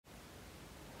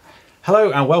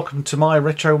Hello and welcome to my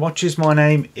retro watches. My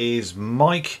name is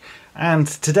Mike and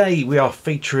today we are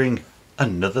featuring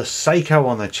another Seiko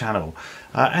on the channel,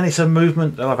 and it's a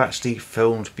movement that I've actually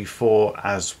filmed before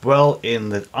as well in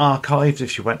the archives.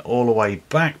 If you went all the way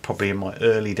back, probably in my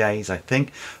early days, I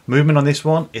think. Movement on this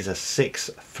one is a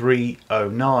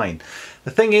 6309.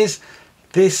 The thing is,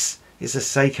 this is a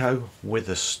Seiko with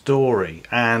a story,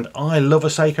 and I love a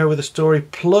Seiko with a story.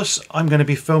 Plus I'm going to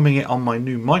be filming it on my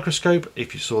new microscope.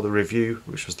 If you saw the review,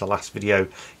 which was the last video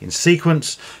in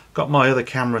sequence, got my other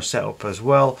camera set up as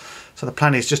well. So the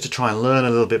plan is just to try and learn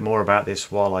a little bit more about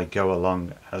this while I go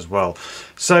along as well.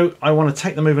 So I want to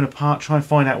take the movement apart, try and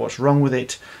find out what's wrong with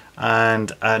it,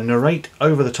 and narrate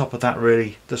over the top of that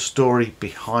really the story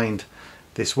behind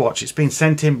this watch. It's been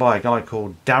sent in by a guy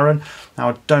called Darren.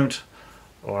 Now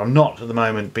I'm not at the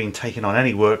moment being taken on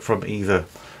any work from either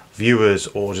viewers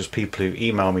or just people who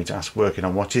email me to ask working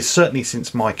on watches. Certainly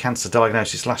since my cancer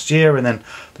diagnosis last year and then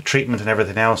the treatment and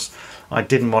everything else, I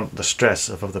didn't want the stress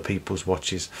of other people's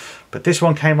watches. But this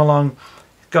one came along,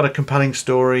 got a compelling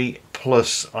story,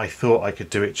 plus I thought I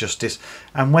could do it justice.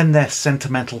 And when they're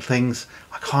sentimental things,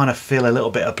 I kind of feel a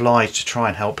little bit obliged to try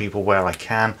and help people where I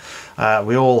can.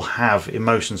 We all have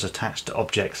emotions attached to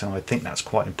objects, and I think that's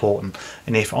quite important.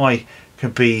 And if I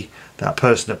can be that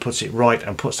person that puts it right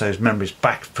and puts those memories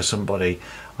back for somebody,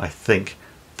 I think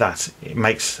that it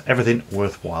makes everything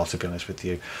worthwhile, to be honest with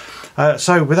you.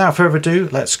 So without further ado,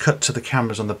 let's cut to the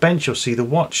cameras on the bench. You'll see the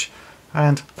watch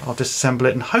and I'll disassemble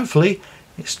it, and hopefully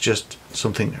it's just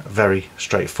something very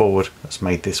straightforward that's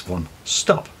made this one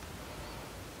stop.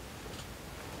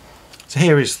 So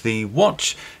here is the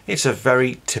watch. It's a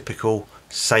very typical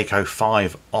Seiko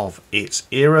 5 of its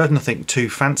era, nothing too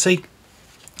fancy.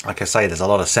 Like I say, there's a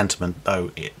lot of sentiment though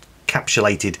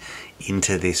encapsulated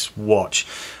into this watch,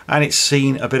 and it's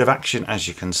seen a bit of action. As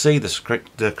you can see,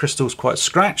 the crystal's quite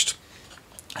scratched,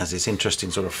 has this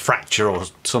interesting sort of fracture or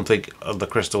something of the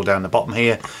crystal down the bottom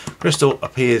here. Crystal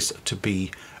appears to be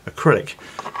acrylic.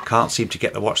 Can't seem to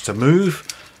get the watch to move.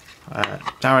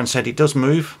 Darren said it does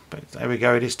move, but there we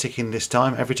go, it is ticking this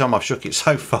time. Every time I've shook it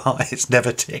so far it's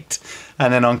never ticked,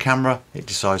 and then on camera it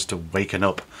decides to waken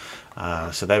up.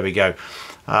 So there we go.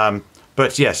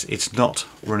 But yes, it's not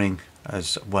running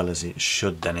as well as it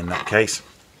should then in that case.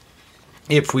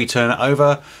 If we turn it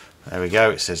over, there we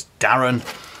go, it says Darren.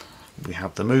 We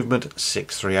have the movement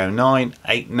 6309.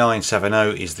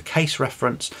 8970 is the case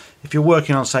reference. If you're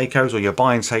working on Seikos or you're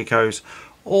buying Seikos,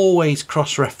 always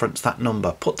cross-reference that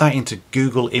number. Put that into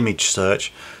Google image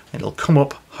search. It'll come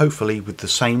up hopefully with the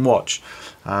same watch.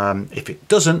 If it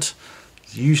doesn't,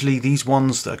 usually these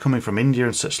ones that are coming from India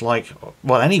and such like,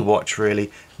 well, any watch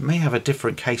really, may have a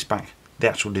different case back, the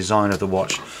actual design of the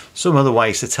watch. Some other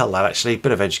ways to tell that actually, a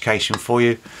bit of education for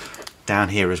you down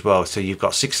here as well. So you've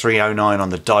got 6309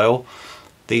 on the dial.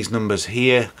 These numbers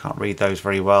here, can't read those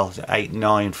very well,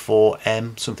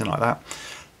 894M, something like that.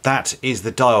 That is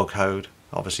the dial code.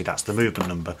 Obviously that's the movement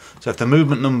number. So if the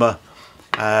movement number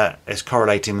is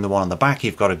correlating with the one on the back,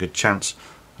 you've got a good chance.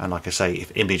 And like I say,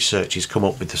 if image searches come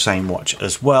up with the same watch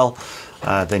as well,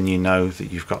 then you know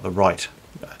that you've got the right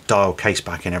dial, case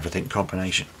back and everything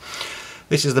combination.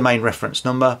 This is the main reference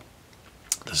number.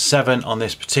 The 7 on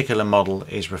this particular model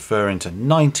is referring to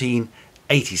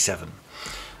 1987.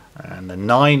 And the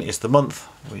 9 is the month,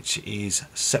 which is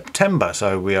September.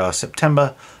 So we are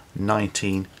September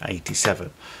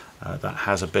 1987. That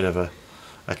has a bit of a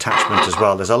attachment as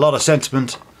well. There's a lot of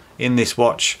sentiment in this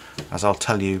watch, as I'll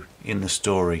tell you in the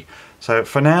story. So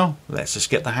for now, let's just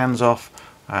get the hands off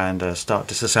and start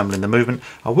disassembling the movement.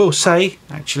 I will say,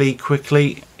 actually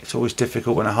quickly, it's always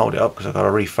difficult when I hold it up because I've got to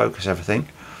refocus everything,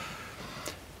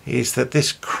 is that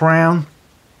this crown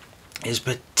is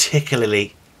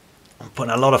particularly, I'm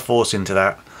putting a lot of force into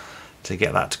that to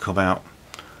get that to come out.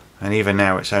 And even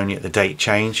now it's only at the date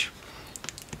change.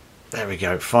 There we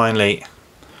go, finally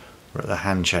we're at the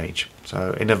hand change.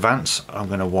 So in advance I'm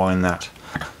going to wind that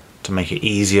to make it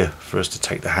easier for us to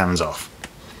take the hands off.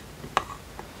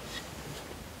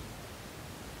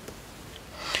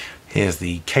 Here's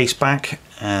the case back,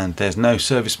 and there's no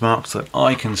service marks that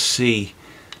I can see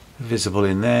visible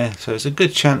in there, so it's a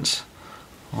good chance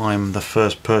I'm the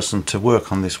first person to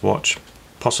work on this watch,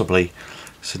 possibly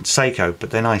since Seiko.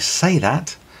 But then I say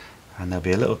that and there'll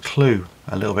be a little clue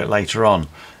a little bit later on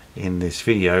in this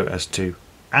video as to,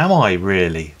 am I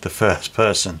really the first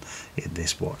person in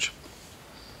this watch?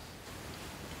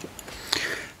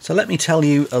 So let me tell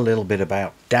you a little bit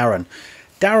about Darren.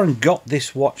 Darren got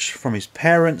this watch from his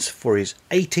parents for his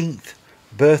 18th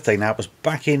birthday. Now it was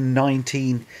back in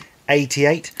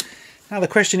 1988. Now the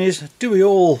question is, do we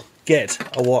all get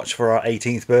a watch for our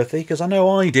 18th birthday, because I know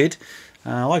I did.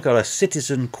 I got a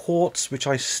Citizen Quartz, which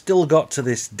I still got to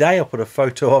this day. I'll put a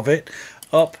photo of it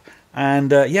up,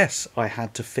 and yes, I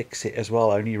had to fix it as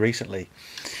well only recently.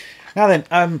 Now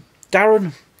then,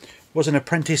 Darren was an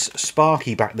apprentice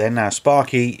Sparky back then. Now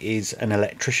Sparky is an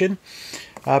electrician,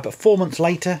 but 4 months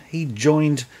later he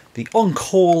joined the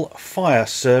on-call fire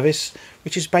service,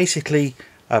 which is basically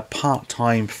a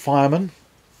part-time fireman.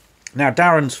 Now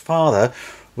Darren's father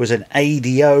was an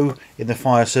ADO in the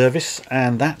fire service,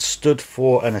 and that stood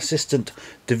for an assistant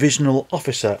divisional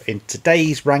officer. In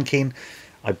today's ranking,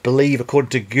 I believe, according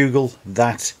to Google,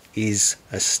 that is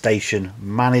a station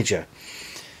manager.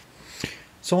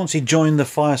 So once he joined the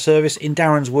fire service, in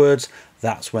Darren's words,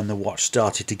 that's when the watch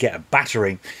started to get a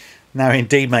battering. Now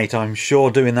indeed, mate, I'm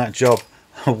sure doing that job,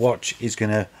 a watch is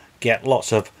going to get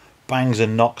lots of bangs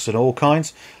and knocks and all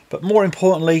kinds, but more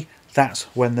importantly, that's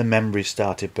when the memories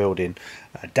started building.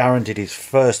 Darren did his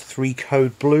first 3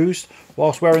 code blues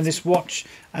whilst wearing this watch,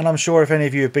 and I'm sure if any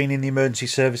of you have been in the emergency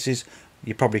services,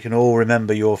 you probably can all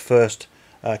remember your first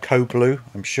code blue,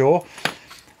 I'm sure.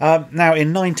 Now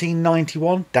in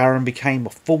 1991, Darren became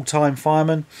a full-time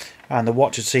fireman, and the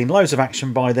watch had seen loads of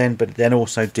action by then, but it then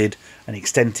also did an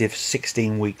extensive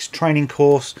 16 weeks training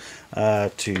course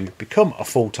to become a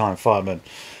full-time fireman.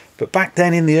 But back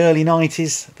then in the early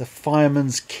 90s, the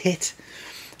fireman's kit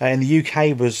in the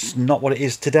UK was not what it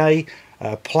is today.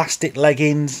 Plastic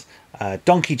leggings,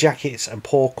 donkey jackets and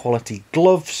poor quality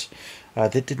gloves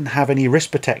that didn't have any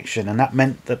wrist protection, and that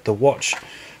meant that the watch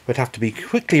would have to be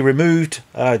quickly removed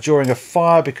during a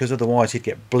fire, because otherwise he'd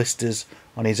get blisters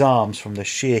on his arms from the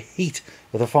sheer heat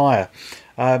of the fire.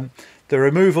 The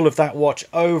removal of that watch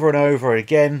over and over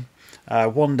again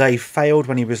one day failed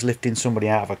when he was lifting somebody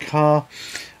out of a car,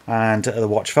 and the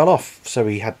watch fell off, so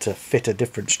he had to fit a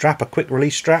different strap, a quick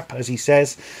release strap as he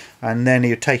says, and then he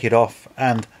would take it off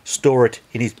and store it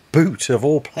in his boot of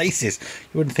all places.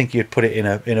 You wouldn't think you'd put it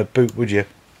in a boot, would you?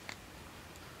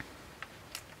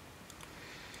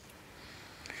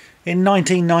 In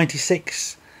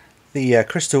 1996 the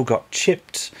crystal got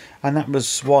chipped, and that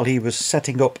was while he was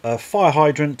setting up a fire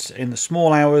hydrant in the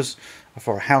small hours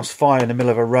for a house fire in the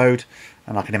middle of a road.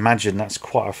 And I can imagine that's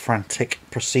quite a frantic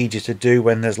procedure to do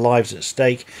when there's lives at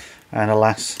stake, and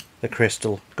alas, the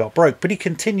crystal got broke. But he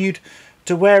continued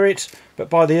to wear it,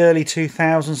 but by the early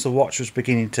 2000s the watch was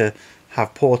beginning to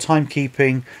have poor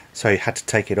timekeeping, so he had to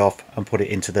take it off and put it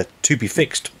into the to be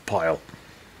fixed pile.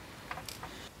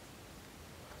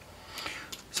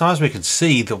 So as we can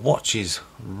see, the watch is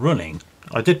running.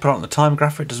 I did put on the time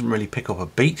grapher, it doesn't really pick up a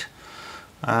beat,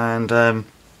 and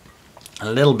a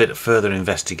little bit further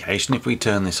investigation, if we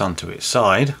turn this onto its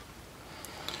side,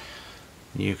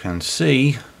 you can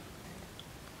see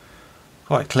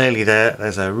quite clearly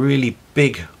there's a really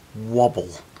big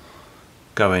wobble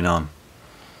going on.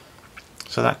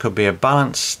 So that could be a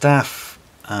balance staff,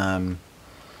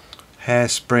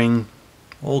 hairspring,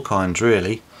 all kinds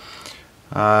really.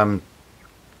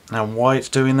 Now why it's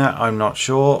doing that, I'm not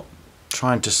sure.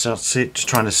 Trying to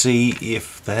see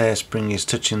if the hairspring is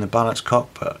touching the balance cock,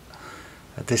 but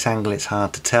at this angle it's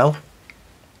hard to tell.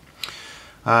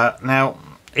 Now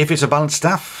if it's a balance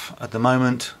staff, at the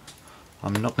moment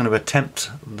I'm not going to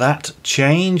attempt that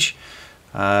change,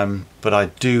 but I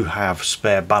do have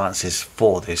spare balances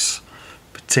for this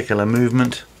particular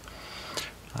movement,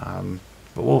 but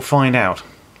we'll find out.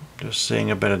 Just seeing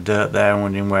a bit of dirt there and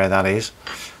wondering where that is,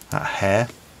 that hair.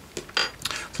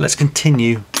 So let's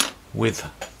continue with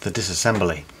the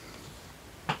disassembly.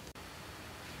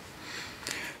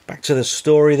 Back to the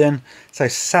story then. So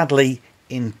sadly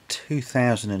in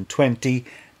 2020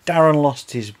 Darren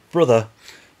lost his brother,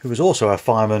 who was also a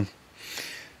fireman,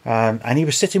 and he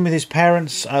was sitting with his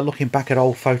parents looking back at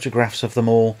old photographs of them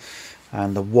all,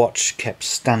 and the watch kept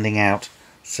standing out,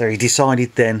 so he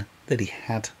decided then that he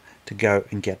had to go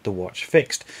and get the watch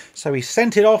fixed. So he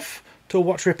sent it off to a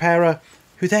watch repairer,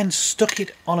 who then stuck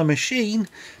it on a machine,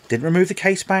 didn't remove the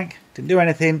case back, didn't do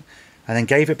anything, and then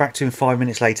gave it back to him 5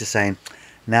 minutes later saying,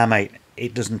 "Now mate,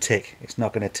 it doesn't tick, it's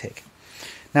not going to tick."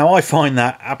 Now I find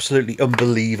that absolutely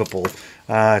unbelievable.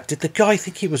 Did the guy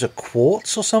think it was a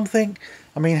quartz or something?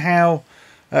 I mean, how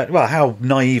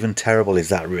naive and terrible is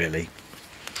that really?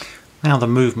 Now the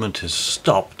movement has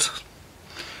stopped.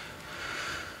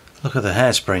 Look at the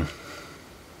hairspring.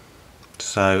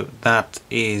 So that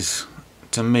is,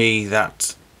 to me,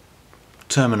 that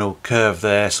terminal curve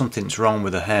there, something's wrong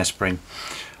with the hairspring.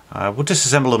 We'll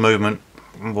disassemble the movement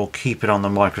and we'll keep it on the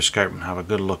microscope and have a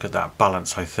good look at that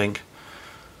balance, I think.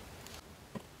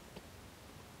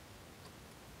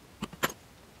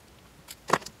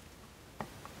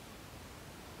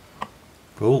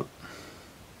 Cool.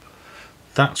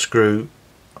 that screw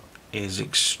is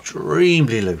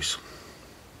extremely loose.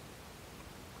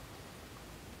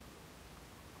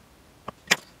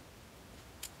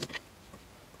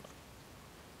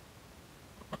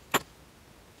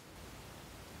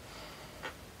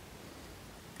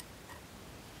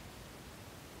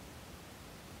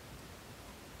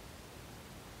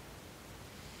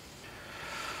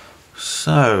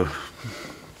 So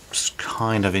it's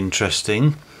kind of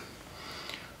interesting.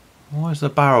 Why is the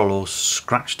barrel all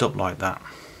scratched up like that?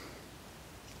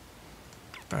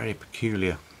 Very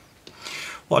peculiar.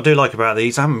 What I do like about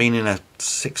these, I haven't been in a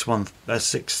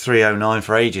 6309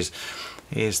 for ages,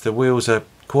 is the wheels are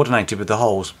coordinated with the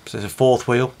holes. So there's a fourth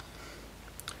wheel,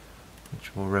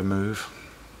 which we'll remove.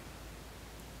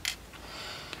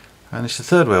 And it's the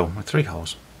third wheel with 3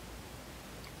 holes.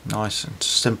 Nice and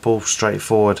simple,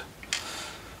 straightforward,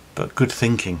 but good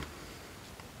thinking.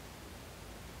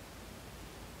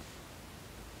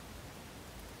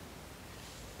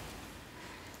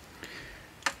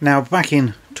 Now, back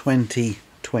in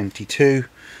 2022,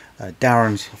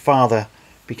 Darren's father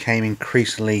became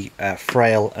increasingly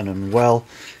frail and unwell.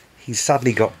 He's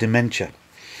sadly got dementia,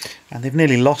 and they've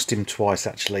nearly lost him twice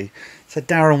actually. So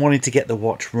Darren wanted to get the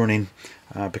watch running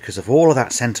because of all of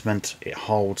that sentiment it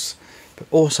holds, but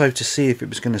also to see if it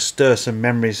was going to stir some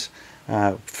memories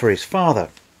for his father.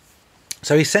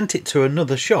 So he sent it to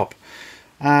another shop,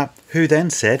 who then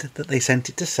said that they sent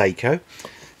it to Seiko.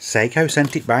 Seiko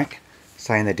sent it back,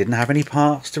 saying they didn't have any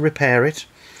parts to repair it,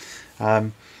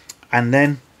 and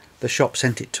then the shop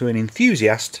sent it to an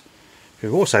enthusiast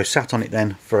who also sat on it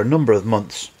then for a number of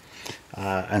months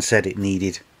and said it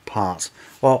needed parts.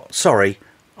 Well, sorry,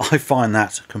 I find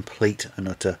that complete and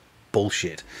utter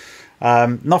bullshit.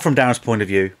 Not from Darren's point of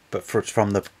view, but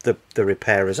from the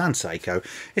repairers and Seiko.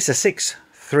 It's a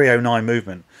 6309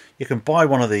 movement. You can buy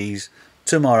one of these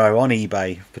tomorrow on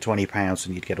eBay for £20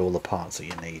 and you'd get all the parts that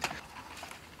you need.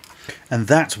 And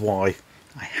that's why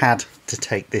I had to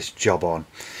take this job on.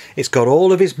 It's got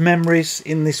all of his memories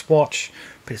in this watch,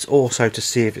 but it's also to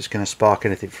see if it's going to spark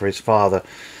anything for his father.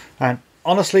 And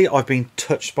honestly, I've been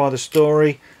touched by the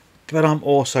story, but I'm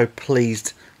also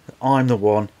pleased that I'm the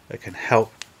one that can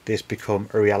help this become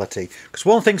a reality. Because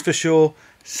one thing's for sure,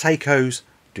 Seikos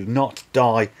do not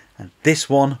die, and this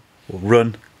one will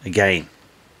run again.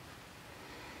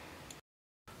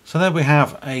 So there we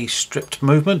have a stripped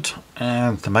movement,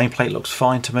 and the main plate looks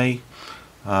fine to me.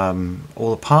 All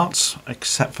the parts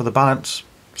except for the balance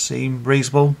seem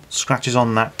reasonable. Scratches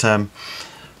on that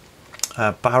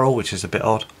barrel, which is a bit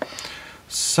odd.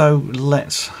 So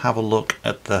let's have a look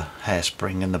at the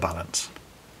hairspring and the balance.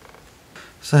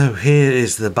 So here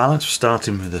is the balance,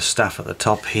 starting with the staff at the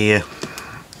top here,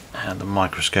 and the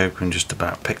microscope can just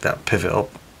about pick that pivot up.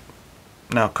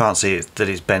 Now I can't see that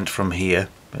it's bent from here,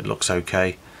 it looks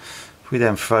okay. If we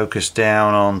then focus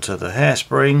down onto the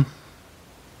hairspring,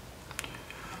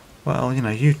 well, you know,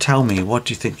 you tell me, what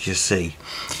do you think you see?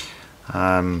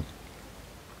 To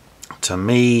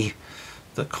me,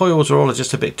 the coils are all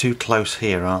just a bit too close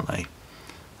here, aren't they?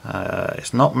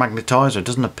 It's not magnetised, or it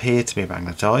doesn't appear to be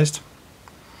magnetised,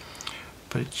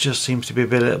 but it just seems to be a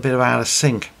little bit out of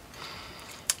sync.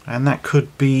 And that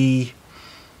could be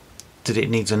that it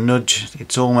needs a nudge.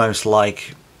 It's almost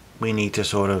like we need to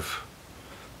sort of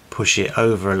push it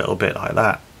over a little bit like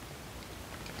that,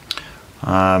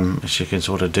 as you can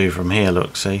sort of do from here.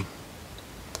 Look, see,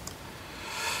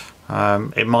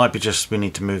 it might be just we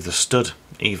need to move the stud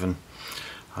even.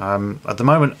 At the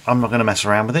moment I'm not going to mess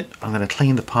around with it. I'm going to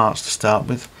clean the parts to start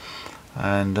with,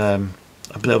 and a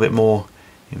little bit more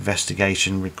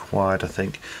investigation required, I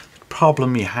think. The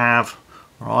problem you have,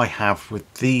 or I have,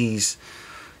 with these,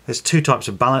 there's 2 types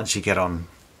of balance you get on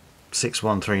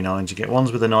 6139s. You get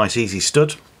ones with a nice easy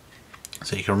stud,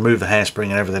 so you can remove the hairspring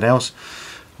and everything else,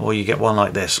 or you get one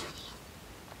like this.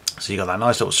 So you got that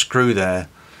nice little screw there,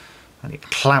 and it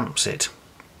clamps it.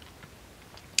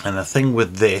 And the thing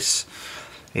with this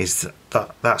is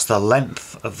that that's the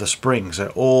length of the spring, so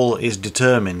all is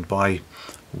determined by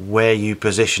where you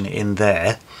position it in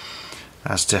there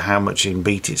as to how much in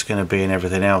beat it's going to be and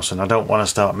everything else. And I don't want to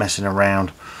start messing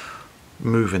around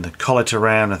moving the collet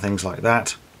around and things like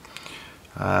that.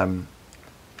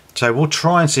 So we'll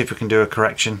try and see if we can do a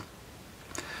correction,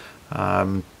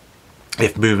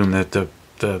 if moving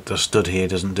the stud here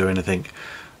doesn't do anything,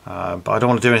 but I don't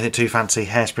want to do anything too fancy.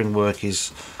 Hairspring work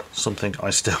is something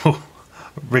I still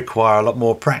require a lot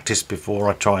more practice before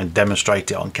I try and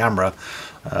demonstrate it on camera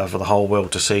for the whole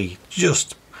world to see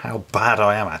just how bad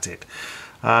I am at it.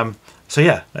 So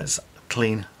yeah, let's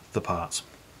clean the parts.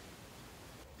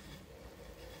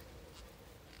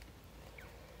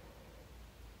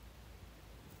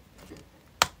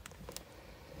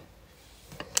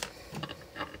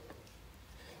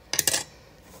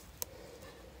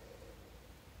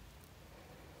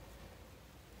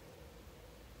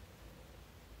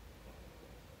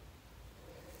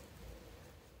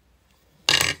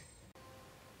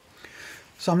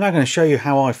 So I'm now going to show you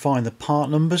how I find the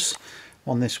part numbers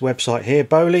on this website here,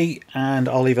 Bowley, and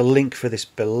I'll leave a link for this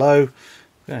below. I'm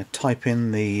going to type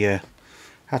in the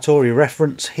Hattori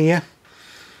reference here,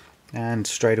 and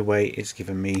straight away it's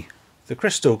given me the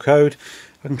crystal code.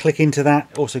 I can click into that.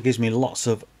 It also gives me lots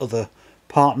of other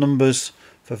part numbers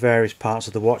for various parts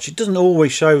of the watch. It doesn't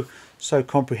always show so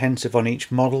comprehensive on each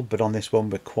model, but on this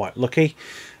one we're quite lucky.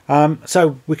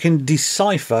 So we can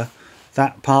decipher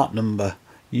that part number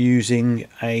using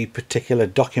a particular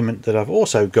document that I've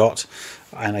also got,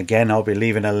 and again I'll be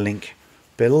leaving a link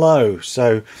below.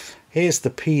 So here's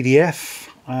the PDF.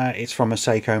 It's from a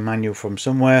Seiko manual from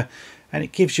somewhere, and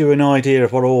it gives you an idea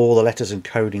of what all the letters and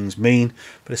codings mean,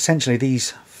 but essentially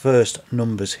these first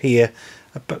numbers here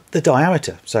are the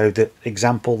diameter. So the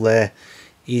example there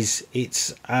is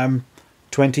it's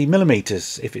 20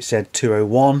 millimeters. If it said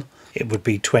 201, it would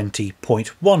be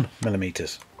 20.1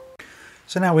 millimeters.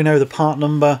 So now we know the part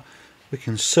number, we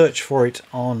can search for it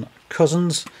on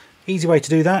Cousins. Easy way to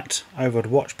do that, over at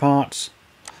watch parts,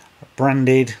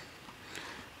 branded,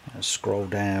 and scroll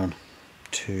down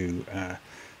to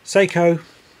Seiko.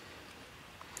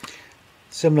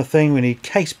 Similar thing, we need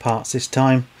case parts this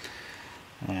time,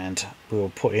 and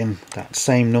we'll put in that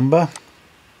same number.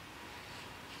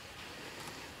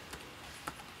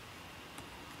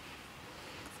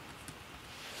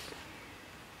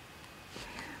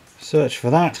 Search for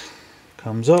that,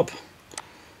 comes up,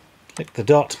 click the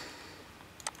dot,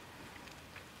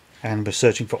 and we're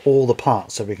searching for all the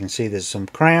parts. So we can see there's some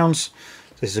crowns.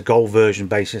 This is a gold version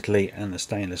basically, and the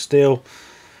stainless steel.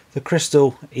 The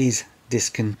crystal is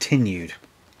discontinued,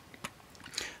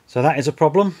 so that is a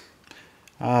problem,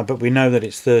 but we know that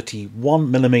it's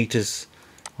 31 millimeters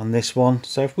on this one.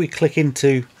 So if we click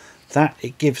into that,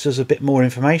 it gives us a bit more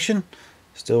information,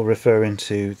 still referring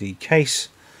to the case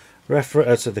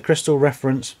reference, to the crystal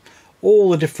reference, all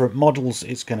the different models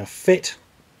it's going to fit,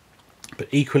 but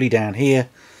equally down here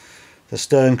the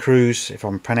stern crews, if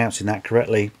I'm pronouncing that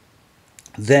correctly,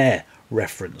 their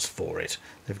reference for it.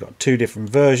 They've got two different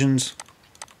versions.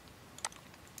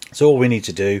 So all we need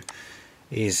to do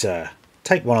is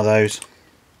take one of those,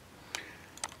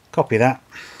 copy that,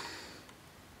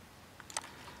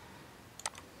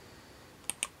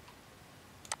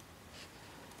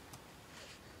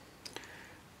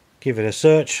 give it a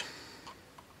search,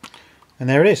 and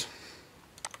there it is.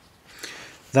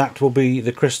 That will be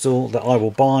the crystal that I will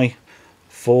buy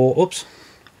for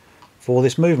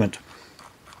this movement.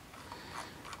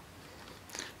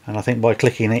 And I think by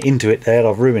clicking into it there,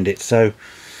 I've ruined it. So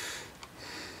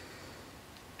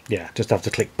yeah, just have to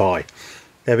click buy.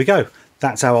 There we go.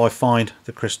 That's how I find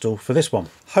the crystal for this one.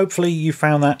 Hopefully you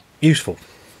found that useful.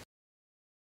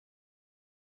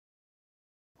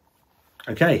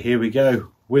 Okay, here we go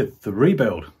with the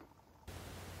rebuild.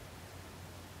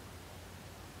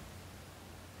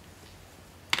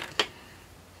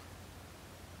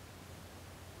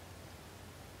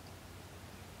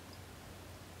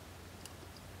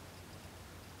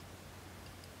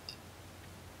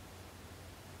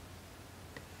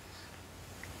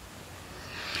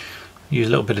 Use a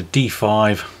little bit of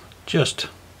D5 just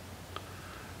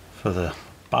for the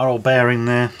barrel bearing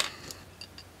there.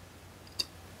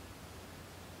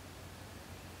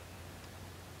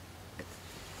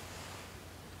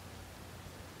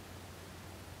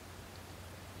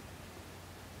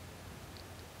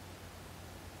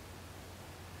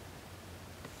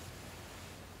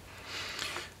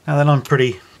 Now then, I'm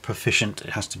pretty proficient,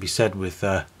 it has to be said, with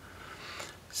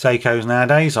Seikos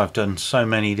nowadays. I've done so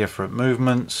many different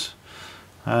movements,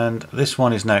 and this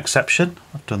one is no exception.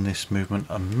 I've done this movement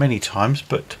many times,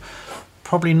 but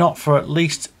probably not for at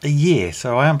least a year,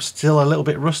 so I am still a little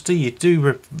bit rusty. You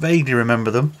do vaguely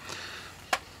remember them.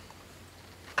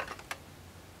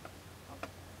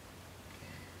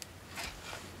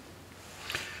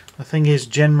 The thing is,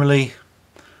 generally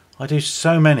I do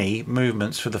so many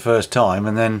movements for the first time,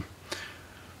 and then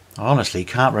I honestly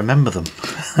can't remember them.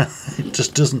 It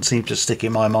just doesn't seem to stick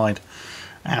in my mind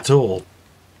at all.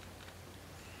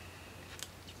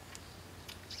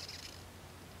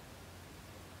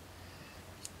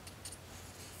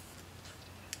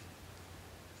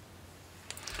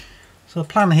 So the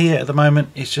plan here at the moment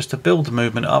is just to build the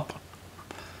movement up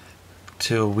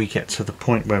till we get to the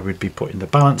point where we'd be putting the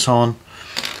balance on,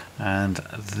 and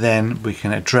then we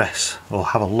can address or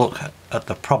have a look at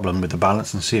the problem with the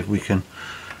balance and see if we can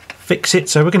fix it.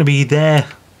 So we're going to be there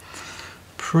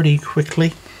pretty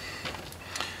quickly.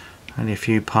 Only a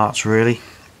few parts really.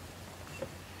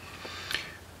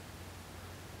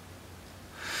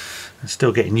 And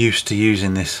still getting used to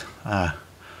using this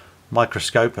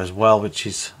microscope as well, which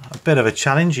is a bit of a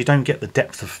challenge. You don't get the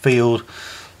depth of field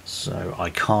so I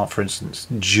can't, for instance,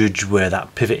 judge where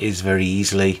that pivot is very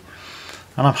easily,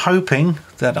 and I'm hoping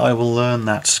that I will learn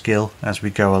that skill as we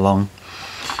go along,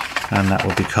 and that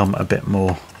will become a bit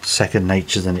more second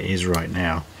nature than it is right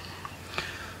now.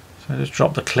 So just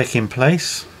drop the click in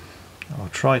place. I'll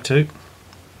try to.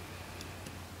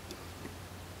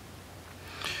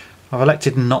 I've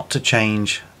elected not to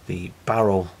change the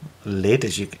barrel lid,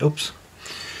 as you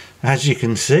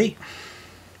can see.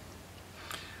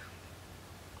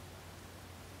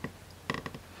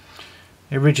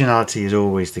 Originality is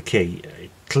always the key.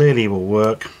 It clearly will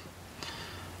work.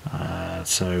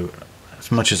 So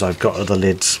as much as I've got other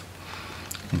lids,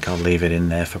 I think I'll leave it in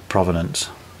there for provenance.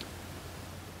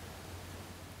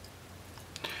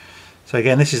 So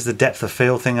again, this is the depth of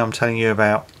field thing I'm telling you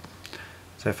about.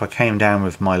 So if I came down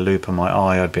with my loupe and my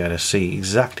eye, I'd be able to see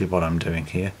exactly what I'm doing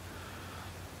here.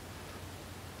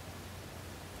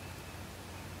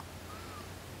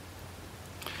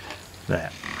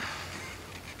 There.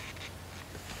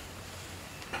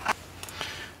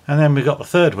 And then we've got the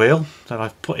third wheel that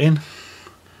I've put in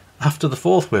after the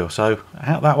fourth wheel. So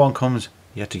out that one comes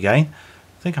yet again.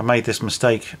 I think I made this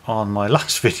mistake on my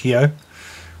last video.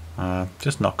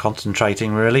 Just not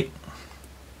concentrating really.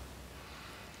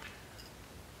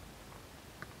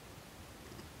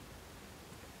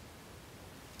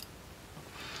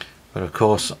 But of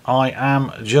course I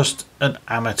am just an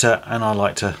amateur, and I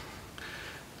like to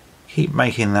keep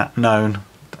making that known.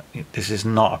 This is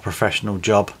not a professional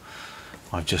job.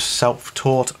 I've just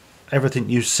self-taught everything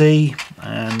you see,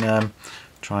 and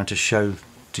trying to show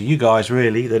to you guys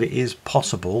really that it is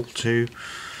possible to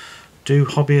do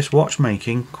hobbyist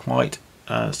watchmaking quite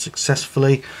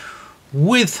successfully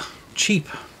with cheap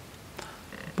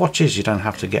watches. You don't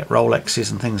have to get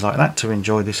Rolexes and things like that to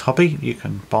enjoy this hobby. You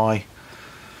can buy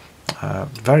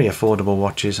very affordable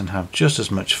watches and have just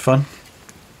as much fun.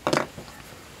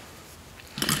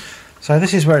 So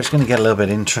this is where it's going to get a little bit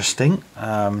interesting.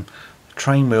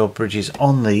 Train wheel bridges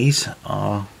on these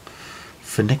are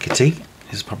finicky,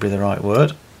 is probably the right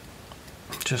word.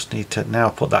 Just need to now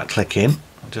put that click in.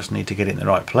 I just need to get it in the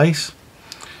right place.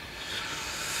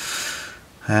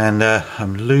 And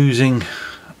I'm losing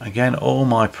again all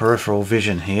my peripheral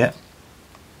vision here.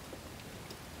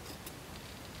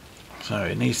 So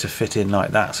it needs to fit in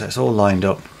like that, so it's all lined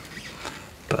up,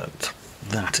 but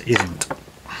that isn't.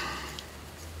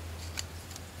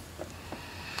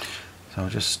 So I'll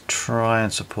just try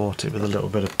and support it with a little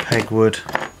bit of pegwood,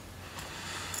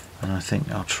 and I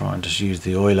think I'll try and just use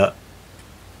the oiler.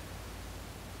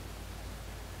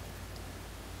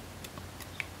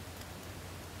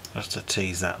 Just to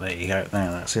tease that. There you go.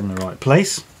 Now that's in the right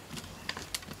place.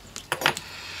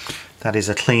 That is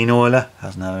a clean oiler,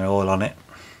 has no oil on it.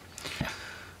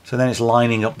 So then it's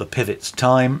lining up the pivots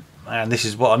time, and this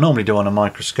is what I normally do on a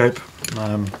microscope.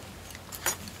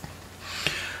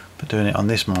 But doing it on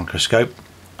this microscope,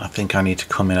 I think I need to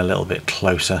come in a little bit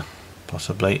closer,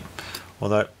 possibly.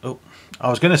 Although, oh, I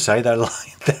was going to say they're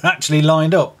actually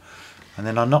lined up, and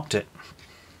then I knocked it.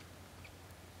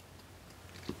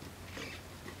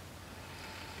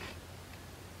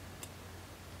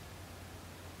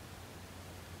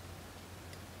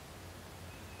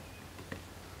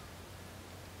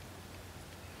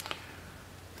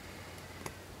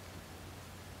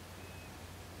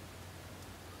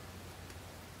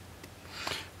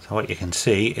 So what you can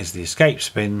see is the escape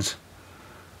spins,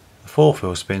 the fourth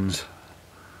wheel spins,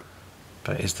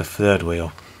 but it's the third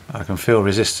wheel. I can feel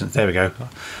resistance. There we go.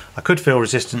 I could feel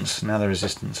resistance. Now the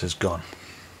resistance has gone.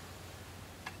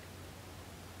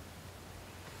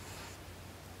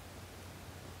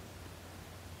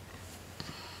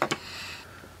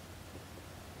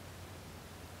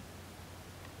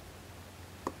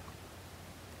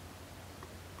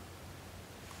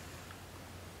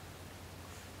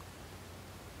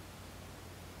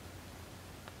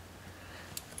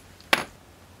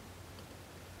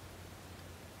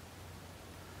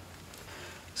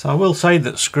 So I will say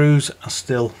that screws are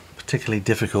still particularly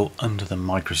difficult under the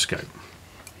microscope.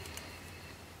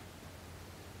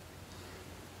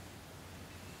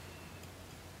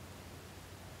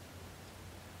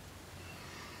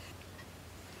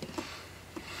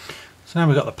 So now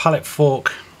we've got the pallet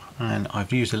fork, and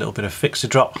I've used a little bit of fixer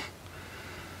drop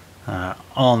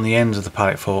on the ends of the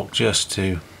pallet fork just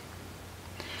to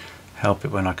help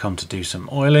it when I come to do some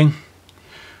oiling.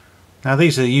 Now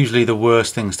these are usually the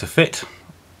worst things to fit.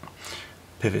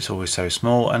 Pivot's always so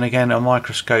small, and again a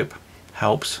microscope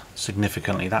helps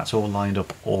significantly. That's all lined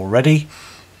up already.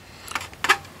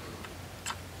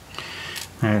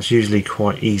 Now it's usually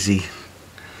quite easy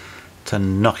to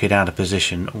knock it out of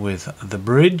position with the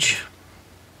bridge.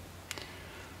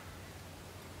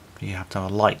 You have to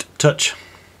have a light touch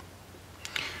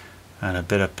and a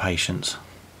bit of patience.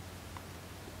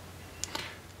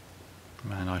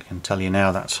 And I can tell you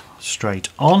now that's straight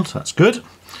on, so that's good.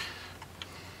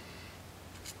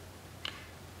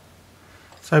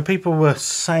 So people were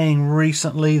saying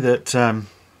recently that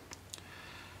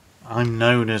I'm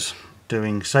known as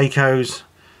doing Seikos,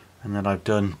 and that I've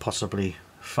done possibly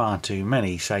far too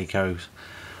many Seikos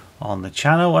on the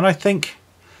channel, and I think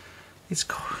it's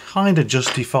kind of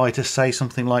justified to say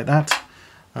something like that.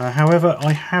 However,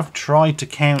 I have tried to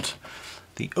count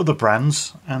the other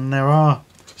brands, and there are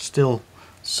still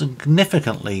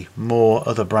significantly more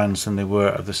other brands than there were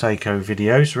of the Seiko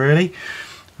videos, really.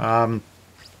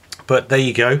 But there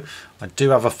you go. I do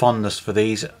have a fondness for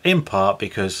these, in part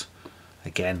because,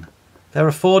 again, they're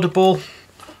affordable.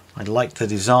 I like the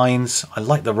designs. I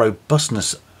like the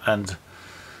robustness and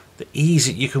the ease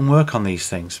that you can work on these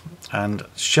things, and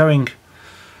showing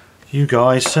you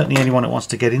guys, certainly anyone that wants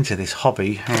to get into this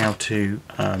hobby, how to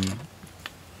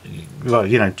well,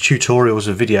 you know, tutorials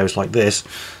of videos like this,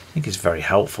 I think is very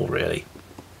helpful, really.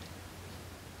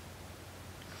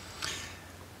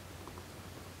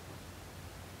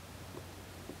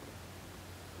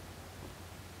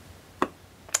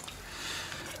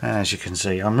 And as you can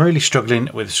see, I'm really struggling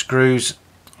with screws,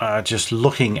 just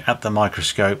looking at the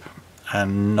microscope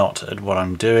and not at what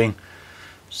I'm doing.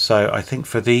 So I think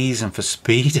for these and for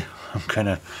speed, I'm going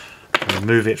to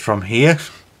remove it from here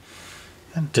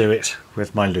and do it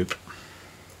with my loop.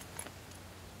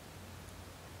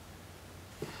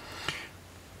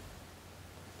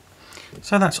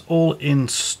 So that's all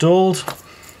installed.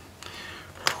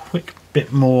 Quick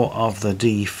bit more of the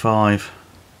D5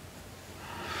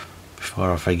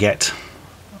 before I forget.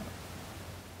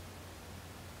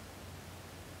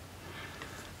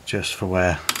 Just for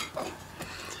where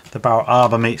the barrel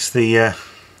arbor meets the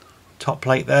top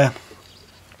plate there.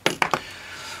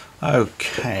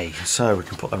 Okay, so we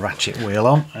can put the ratchet wheel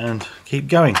on and keep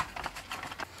going.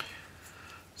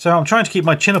 So I'm trying to keep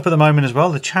my chin up at the moment as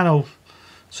well. The channel,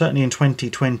 certainly in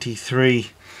 2023,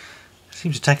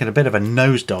 seems to take a bit of a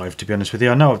nosedive, to be honest with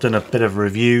you. I know I've done a bit of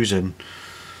reviews and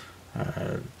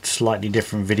slightly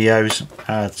different videos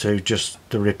to just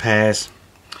the repairs,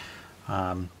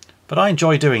 but I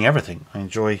enjoy doing everything. I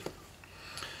enjoy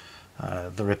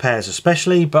the repairs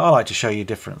especially, but I like to show you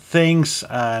different things,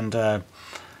 and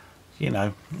you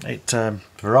know,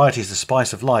 variety is the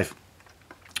spice of life.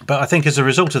 But I think as a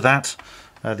result of that,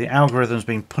 the algorithm's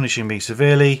been punishing me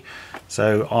severely,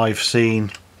 so I've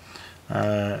seen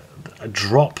a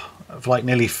drop of like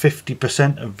nearly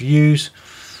 50% of views,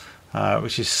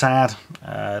 which is sad,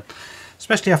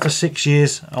 especially after 6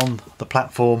 years on the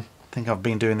platform. I think I've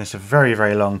been doing this a very,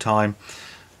 very long time,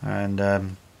 and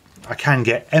I can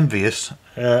get envious,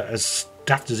 as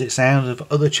daft as it sounds,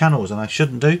 of other channels, and I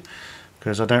shouldn't do,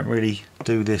 because I don't really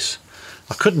do this.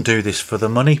 I couldn't do this for the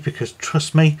money, because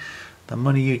trust me, the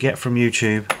money you get from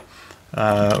YouTube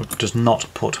does not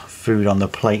put food on the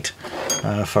plate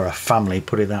for a family,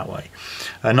 put it that way.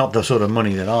 Not the sort of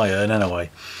money that I earn anyway.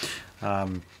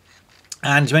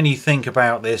 And when you think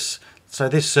about this, so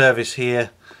this service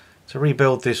here, to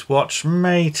rebuild this watch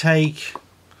may take,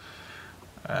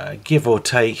 give or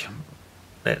take,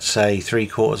 let's say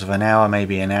 3/4 of an hour,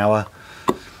 maybe an hour,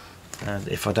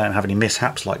 if I don't have any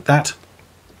mishaps like that.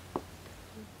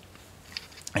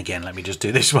 Again, let me just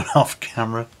do this one off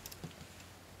camera.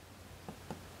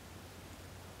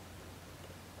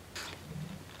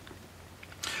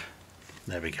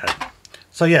 There we go.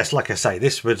 So yes, like I say,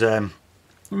 this would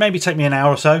maybe take me an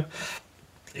hour or so.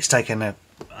 It's taken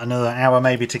another hour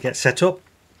maybe to get set up,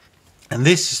 and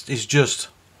this is just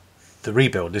the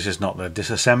rebuild. This is not the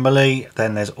disassembly.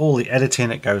 Then there's all the editing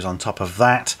that goes on top of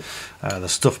that, the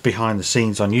stuff behind the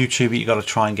scenes on YouTube that you've got to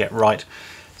try and get right.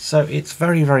 So it's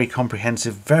very, very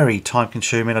comprehensive, very time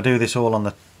consuming. I do this all on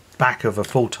the back of a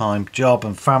full-time job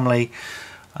and family,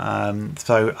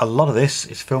 so a lot of this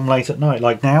is filmed late at night.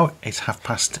 Like now it's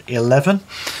 11:30,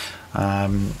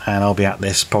 and I'll be at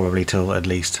this probably till at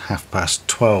least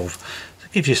 12:30. So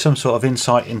it gives you some sort of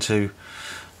insight into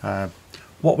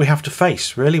what we have to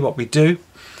face, really, what we do.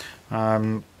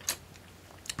 So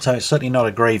it's certainly not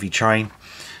a gravy train,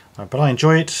 but I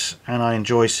enjoy it, and I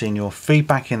enjoy seeing your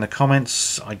feedback in the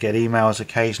comments. I get emails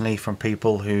occasionally from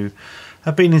people who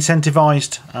have been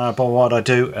incentivized by what I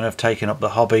do and have taken up the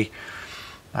hobby,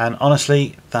 and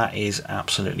honestly that is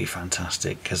absolutely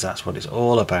fantastic, because that's what it's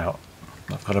all about.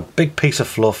 I've got a big piece of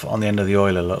fluff on the end of the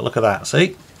oiler. Look at that,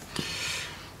 see?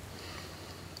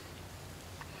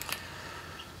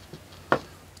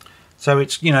 So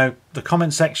it's, you know, the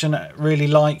comment section really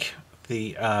like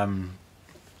the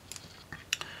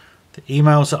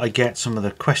emails that I get, some of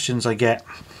the questions I get.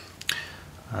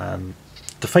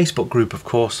 The Facebook group, of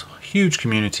course, huge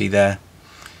community there.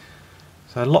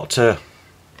 So a lot to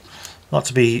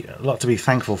be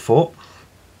thankful for.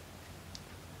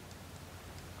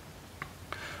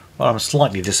 What I'm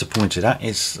slightly disappointed at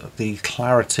is the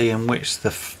clarity in which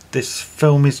this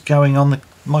film is going on the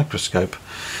microscope.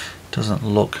 It doesn't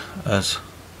look as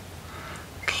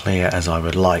clear as I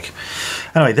would like.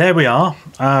 Anyway, there we are.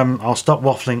 I'll stop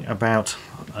waffling about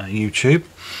YouTube.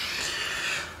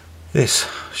 This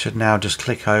should now just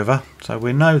click over, so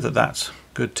we know that that's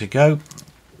good to go.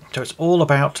 So it's all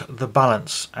about the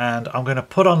balance, and I'm going to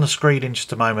put on the screen in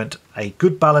just a moment a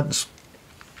good balance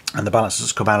and the balance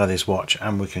that's come out of this watch,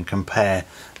 and we can compare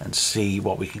and see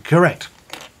what we can correct.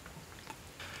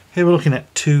 Here we're looking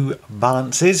at two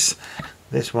balances.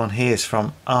 This one here is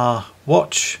from our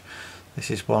watch.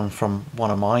 This is one from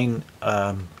one of mine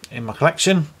in my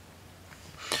collection,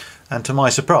 and to my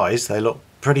surprise they look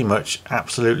pretty much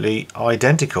absolutely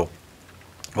identical,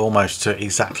 almost to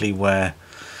exactly where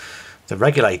the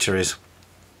regulator is.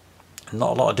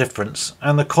 Not a lot of difference,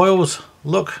 and the coils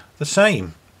look the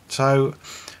same. So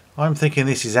I'm thinking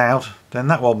this is out, then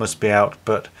that one must be out,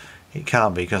 but it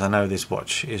can't be because I know this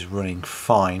watch is running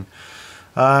fine.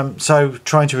 So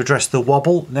trying to address the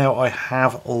wobble. Now I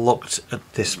have looked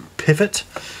at this pivot.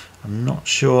 I'm not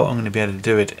sure I'm going to be able to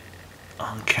do it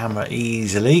on camera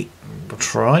easily. We'll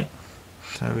try.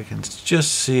 So we can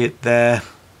just see it there.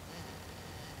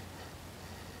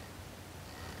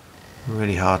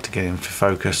 Really hard to get into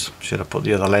focus. Should have put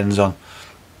the other lens on.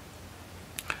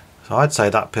 So I'd say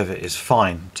that pivot is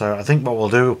fine. So I think what we'll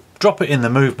do, drop it in the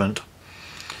movement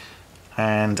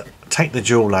and take the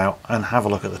jewel out and have a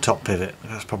look at the top pivot.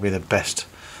 That's probably the best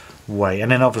way.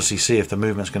 And then obviously see if the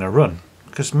movement's going to run,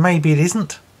 because maybe it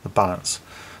isn't the balance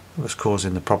that was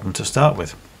causing the problem to start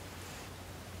with.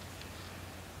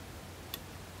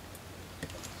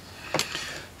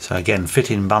 So again,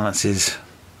 fitting balances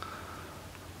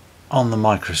on the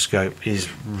microscope is,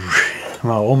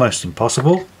 well, almost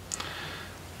impossible.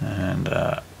 And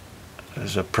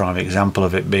there's a prime example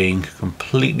of it being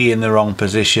completely in the wrong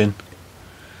position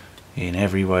in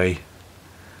every way,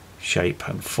 shape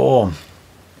and form.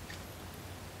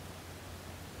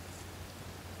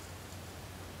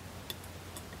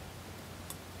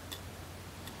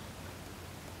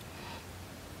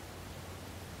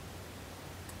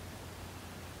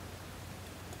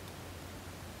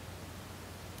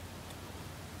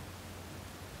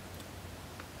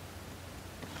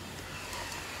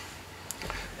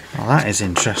 Well, that is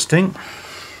interesting.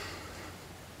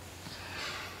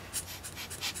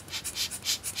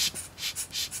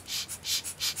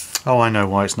 Oh, I know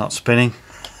why it's not spinning.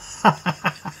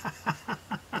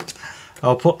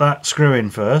 I'll put that screw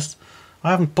in first. I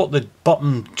haven't put the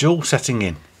bottom jewel setting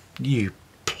in. You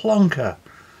plonker.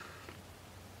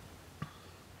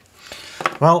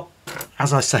 Well,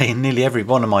 as I say in nearly every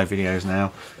one of my videos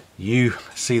now, you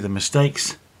see the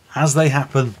mistakes as they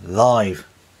happen live.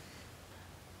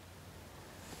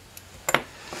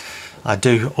 I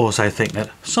do also think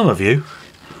that some of you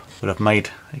would have made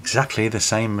exactly the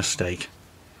same mistake.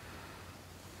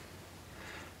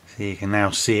 So you can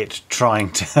now see it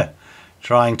trying to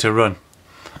run.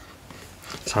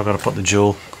 So I've got to put the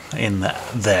jewel in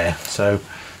there. So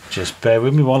just bear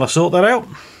with me while I sort that out.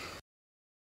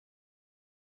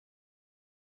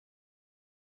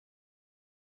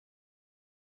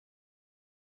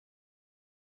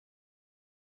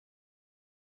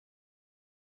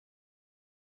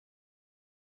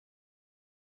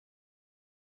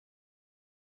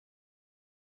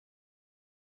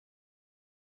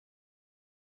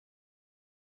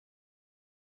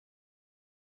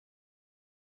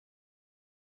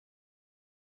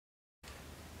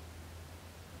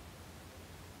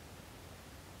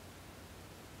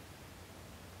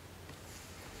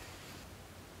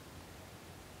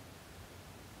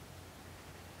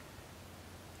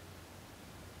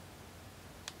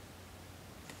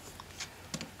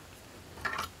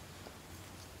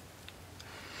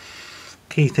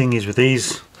 Key thing is with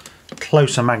these,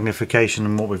 closer magnification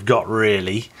than what we've got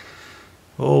really.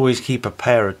 Always keep a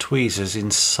pair of tweezers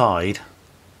inside,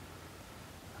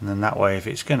 and then that way if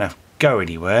it's going to go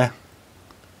anywhere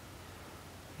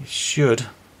it should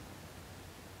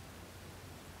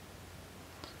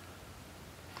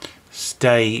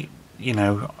stay, you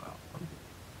know,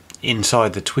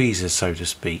 inside the tweezers, so to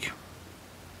speak.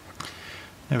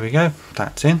 There we go,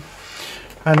 that's in.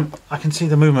 And I can see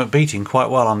the movement beating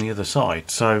quite well on the other side,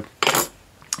 so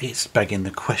it's begging the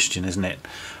question, isn't it?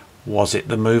 Was it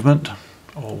the movement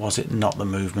or was it not the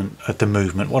movement?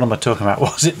 What am I talking about?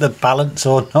 Was it the balance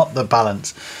or not the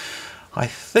balance? I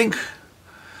think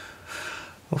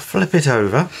We'll flip it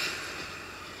over.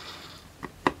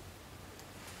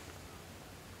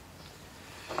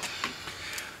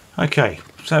 Okay,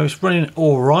 so it's running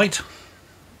all right.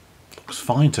 Looks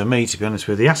fine to me, to be honest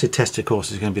with you. The acid test, of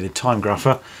course, is going to be the time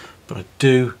grapher, but I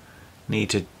do need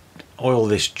to oil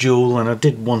this jewel, and I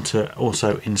did want to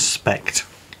also inspect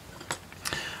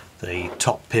the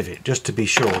top pivot just to be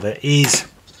sure there is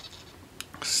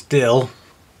still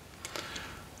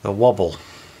the wobble,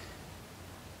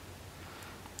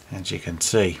 as you can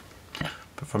see.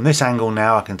 But from this angle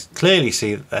now I can clearly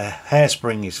see that the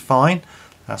hairspring is fine.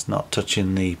 That's not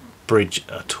touching the bridge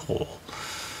at all,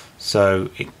 so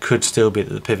it could still be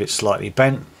that the pivot's slightly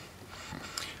bent.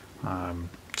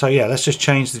 So yeah, let's just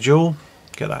change the jewel,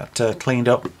 get that cleaned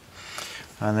up,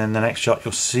 and then the next shot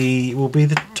you'll see will be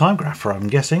the time grapher, I'm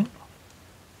guessing.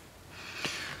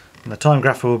 And the time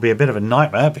grapher will be a bit of a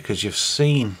nightmare because you've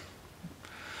seen,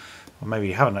 or maybe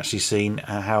you haven't actually seen,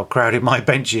 how crowded my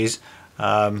bench is.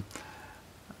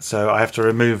 So I have to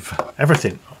remove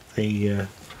everything, the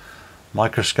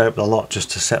microscope, the lot,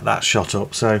 just to set that shot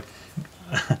up. So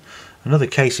another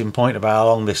case in point about how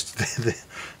long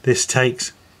this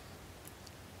takes.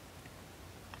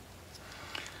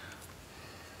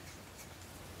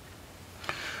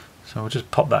 So we'll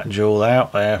just pop that jewel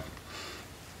out there,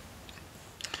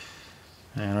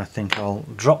 and I think I'll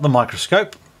drop the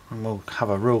microscope and we'll have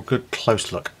a real good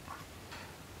close look.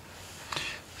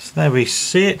 So there we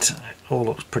see it. It all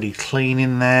looks pretty clean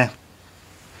in there.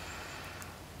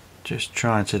 Just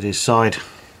trying to decide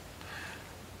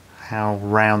how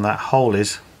round that hole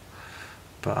is,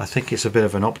 but I think it's a bit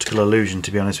of an optical illusion,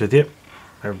 to be honest with you.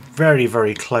 They're very,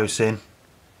 very close in.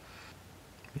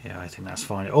 Yeah, I think that's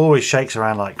fine. It always shakes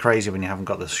around like crazy when you haven't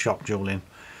got the shock jewel in.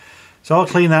 So I'll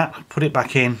clean that, put it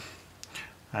back in,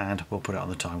 and we'll put it on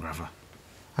the time grapher.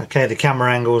 Okay, the camera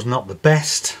angle is not the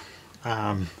best.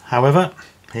 However,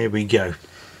 here we go.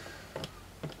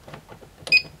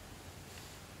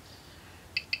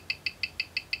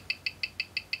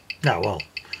 Oh well,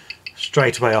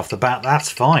 straight away off the bat, that's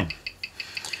fine.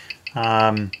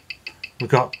 We've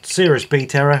got serious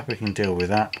beat error, we can deal with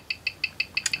that.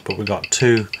 But we've got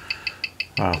two,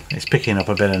 well, it's picking up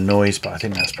a bit of noise, but I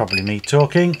think that's probably me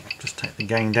talking. Just take the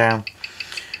gain down.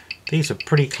 These are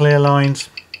pretty clear lines.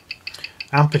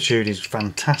 Amplitude is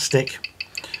fantastic.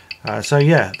 So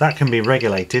yeah, that can be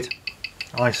regulated.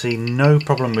 I see no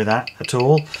problem with that at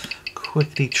all.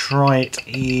 Quickly try it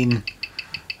in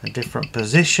a different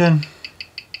position.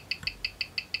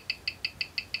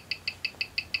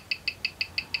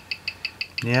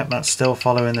 Yep, that's still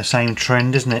following the same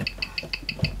trend, isn't it?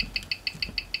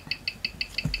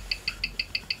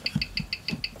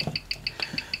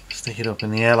 Stick it up in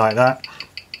the air like that.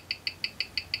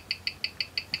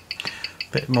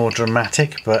 Bit more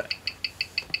dramatic, but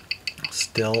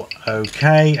still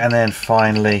okay. And then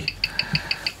finally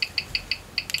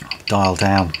dial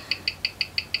down.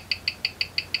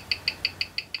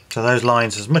 So those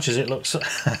lines, as much as it looks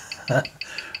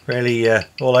really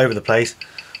all over the place,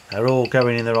 they're all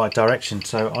going in the right direction.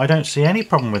 So I don't see any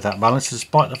problem with that balance,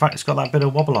 despite the fact it's got that bit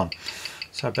of wobble on.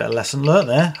 So a bit of lesson learnt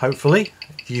there, hopefully.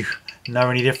 If you know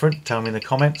any different, tell me in the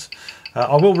comments.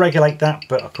 I will regulate that,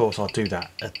 but of course I'll do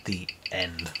that at the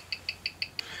end.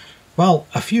 Well,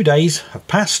 a few days have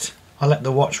passed. I let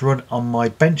the watch run on my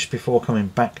bench before coming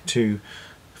back to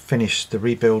finish the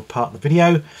rebuild part of the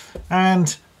video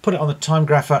and put it on the time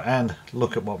grapher and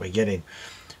look at what we're getting.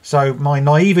 So my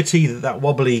naivety that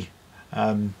wobbly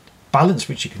balance,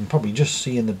 which you can probably just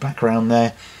see in the background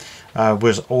there,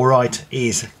 was alright,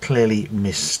 is clearly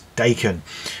mistaken.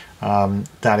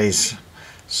 That is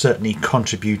certainly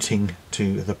contributing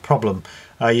to the problem.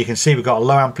 You can see we've got a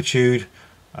low amplitude,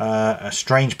 a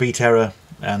strange beat error,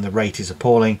 and the rate is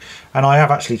appalling. And I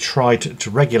have actually tried to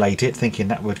regulate it, thinking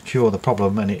that would cure the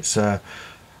problem, and it's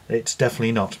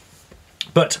definitely not.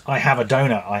 But I have a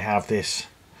donut. I have this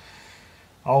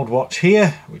old watch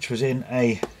here, which was in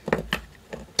a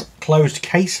closed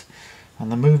case,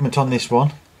 and the movement on this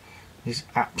one is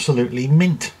absolutely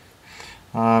mint.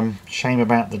 Shame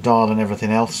about the dial and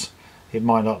everything else. It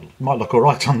might look all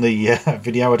right on the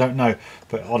video, I don't know,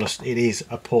 but honestly, it is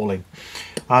appalling.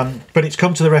 But it's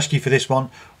come to the rescue for this one.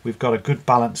 We've got a good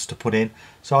balance to put in,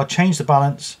 so I'll change the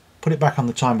balance, put it back on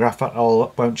the time grapher.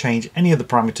 I won't change any of the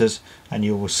parameters, and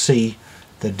you will see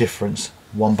the difference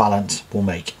one balance will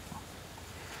make.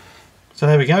 So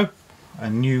there we go, a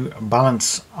new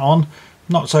balance on.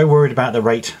 Not so worried about the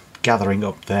rate gathering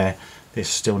up there. This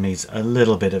still needs a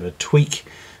little bit of a tweak,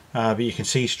 but you can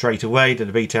see straight away that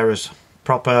the beat error's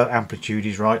proper, amplitude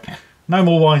is right. No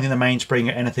more winding the mainspring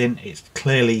or anything. It's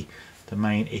clearly the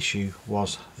main issue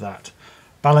was that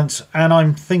balance, and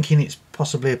I'm thinking it's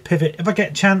possibly a pivot. If I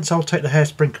get a chance, I'll take the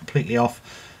hairspring completely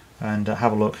off and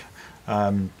have a look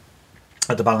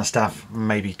at the balance staff,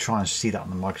 maybe try and see that on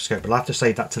the microscope, but I'll have to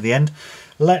save that to the end.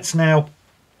 Let's now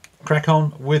crack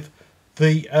on with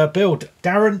the build.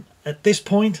 Darren, at this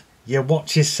point, your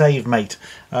watch is saved, mate.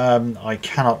 I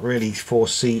cannot really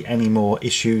foresee any more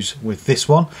issues with this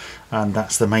one, and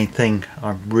that's the main thing.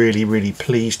 I'm really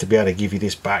pleased to be able to give you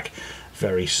this back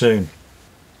very soon.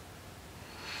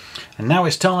 And now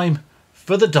it's time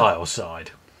for the dial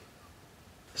side.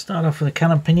 Start off with a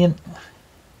cannon pinion.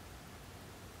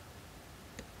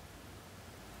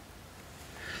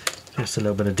 Just a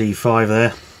little bit of D5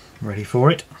 there, ready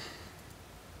for it.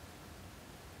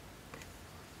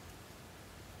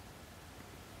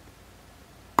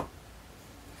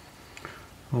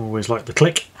 Always like the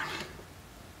click.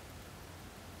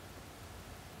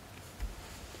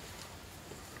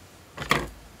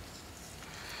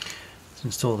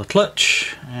 Let's install the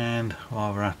clutch, and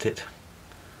while we're at it,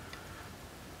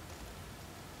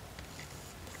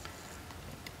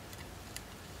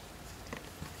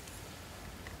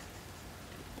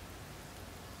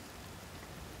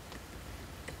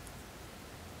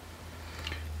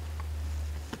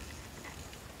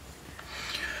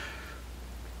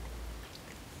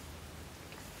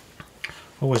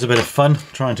 always a bit of fun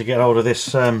trying to get hold of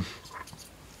this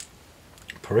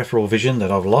peripheral vision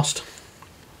that I've lost.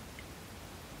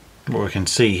 What we can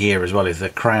see here as well is the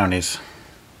crown is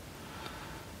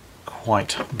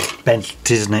quite bent,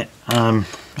 isn't it?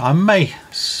 I may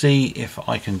see if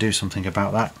I can do something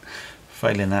about that.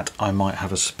 Failing that, I might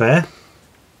have a spare.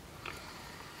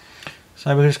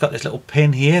 So we've just got this little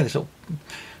pin here.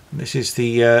 This is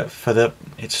the for the.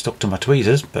 It's stuck to my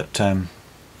tweezers, but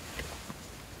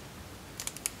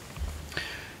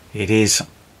it is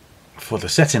for the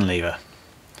setting lever.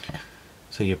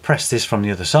 So you press this from the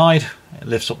other side, it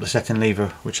lifts up the setting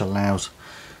lever, which allows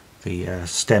the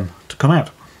stem to come out.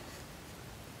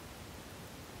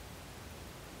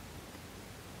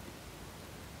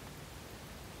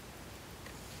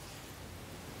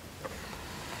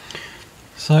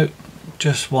 So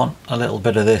just want a little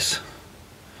bit of this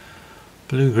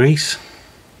blue grease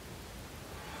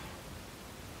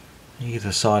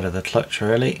either side of the clutch,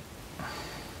 really.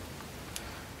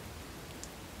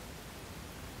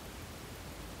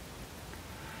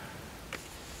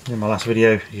 In my last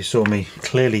video you saw me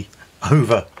clearly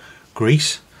over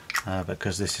grease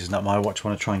because this is not my watch. I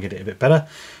want to try and get it a bit better.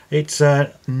 It's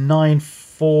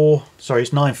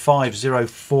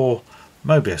 9504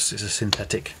 Mobius. It's a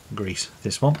synthetic grease,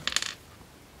 this one.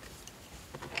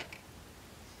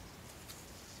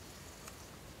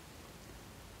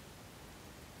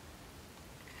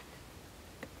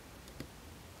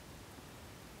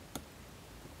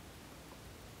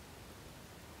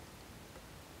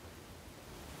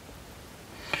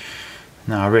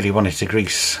 Now I really wanted to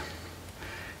grease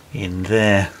in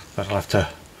there, but I'll have to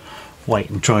wait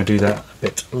and try and do that a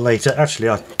bit later. Actually,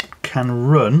 I can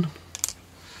run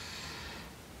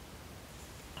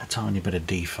a tiny bit of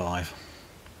D5.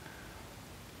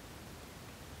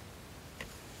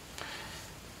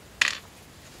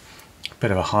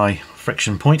 Bit of a high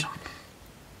friction point.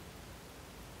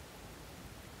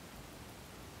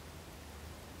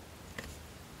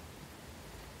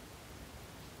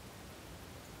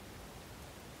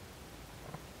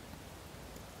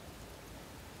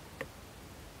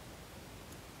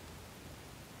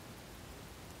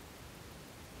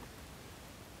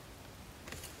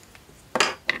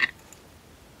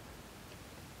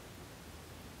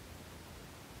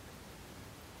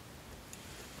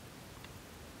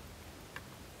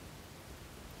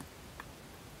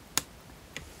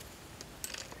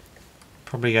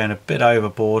 Probably going a bit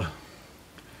overboard.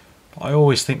 I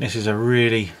always think this is a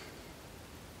really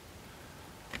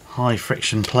high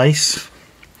friction place.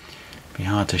 Be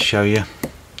hard to show you.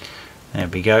 There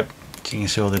we go. So you can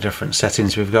see all the different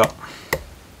settings we've got.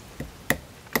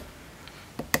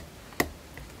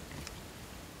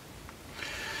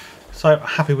 So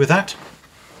happy with that.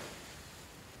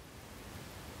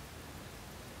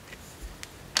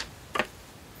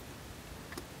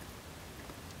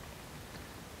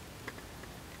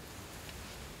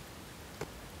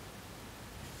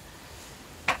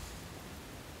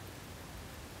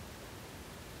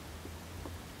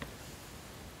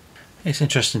 It's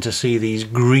interesting to see these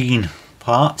green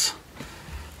parts.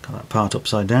 Got that part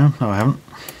upside down. No, I haven't.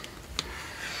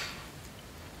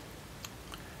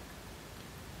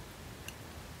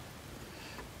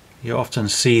 You often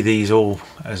see these all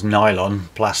as nylon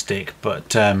plastic, but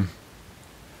they're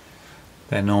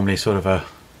normally sort of a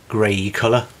grey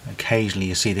colour. Occasionally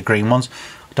you see the green ones.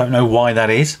 I don't know why that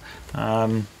is,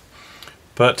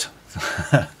 but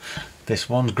this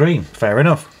one's green. Fair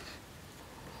enough.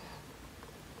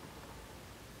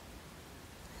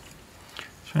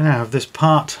 So we now have this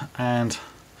part, and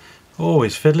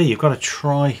always fiddly. You've got to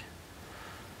try,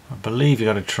 I believe you've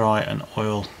got to try an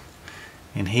oil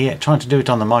in here. Trying to do it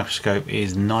on the microscope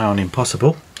is nigh on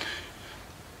impossible.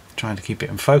 Trying to keep it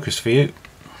in focus for you.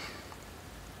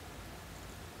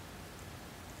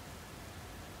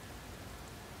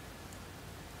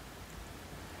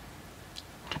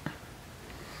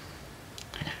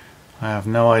 I have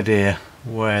no idea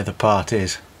where the part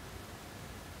is.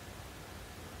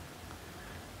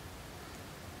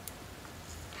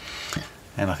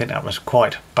 And I think that was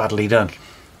quite badly done.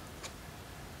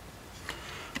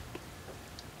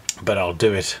 But I'll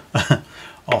do it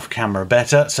off camera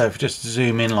better. So if we just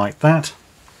zoom in like that,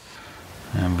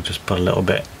 and we'll just put a little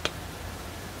bit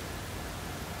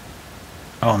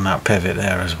on that pivot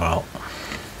there as well.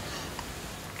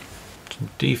 Some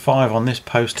D5 on this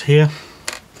post here.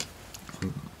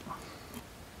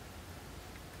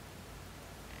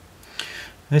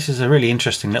 This is a really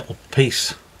interesting little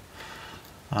piece.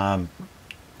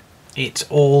 It's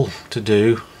all to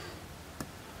do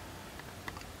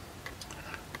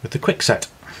with the quick set.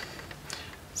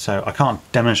 So I can't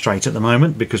demonstrate at the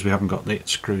moment because we haven't got it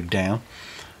screwed down,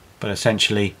 but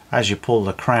essentially as you pull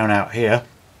the crown out here,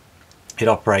 it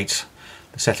operates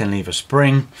the setting lever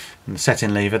spring and the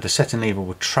setting lever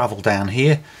will travel down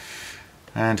here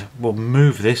and will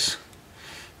move this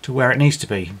to where it needs to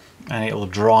be, and it will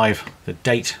drive the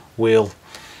date wheel,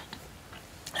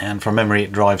 and from memory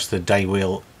it drives the day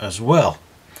wheel as well.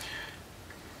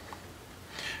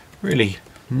 Really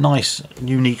nice,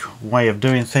 unique way of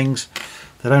doing things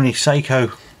that only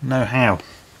Seiko know how.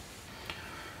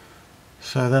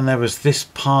 So then there was this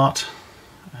part,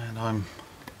 and I'm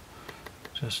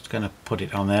just going to put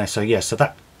it on there. So yes, so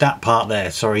that part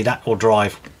there, sorry, that will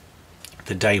drive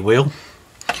the day wheel.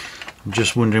 I'm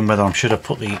just wondering whether I should have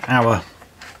put the hour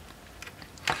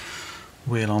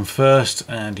wheel on first,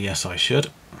 and yes I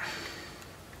should.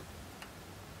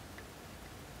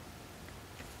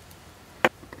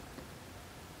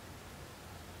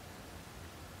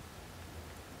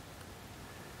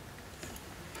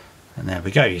 And there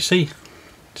we go, you see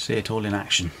it all in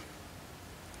action.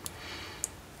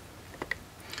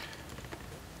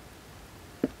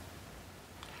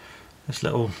 This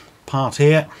little part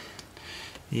here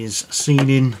is seen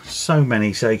in so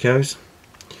many Seikos.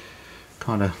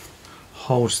 Kind of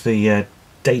holds the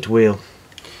date wheel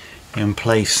in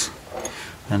place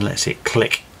and lets it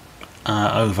click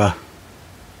over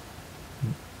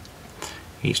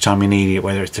each time you need it,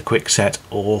 whether it's the quick set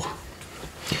or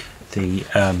the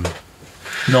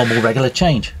normal regular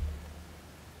change.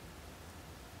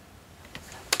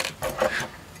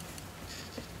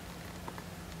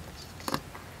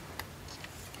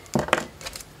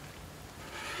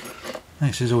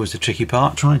 This is always the tricky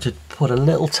part, trying to put a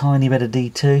little tiny bit of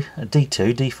D2,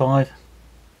 D5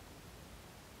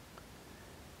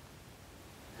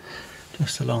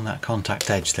 just along that contact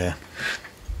edge there.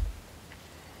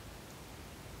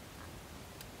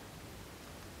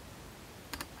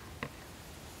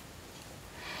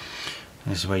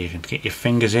 This is where you can get your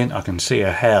fingers in. I can see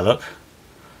a hair, look.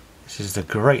 This is the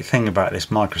great thing about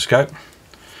this microscope.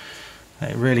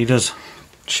 It really does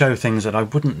show things that I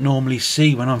wouldn't normally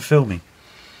see when I'm filming.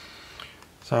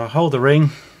 So I hold the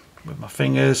ring with my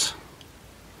fingers,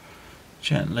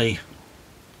 gently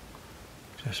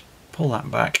just pull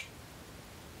that back.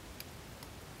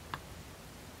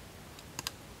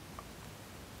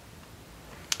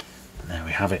 And there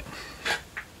we have it.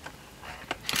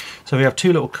 So we have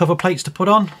two little cover plates to put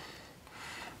on,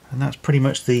 and that's pretty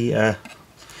much the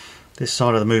this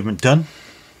side of the movement done.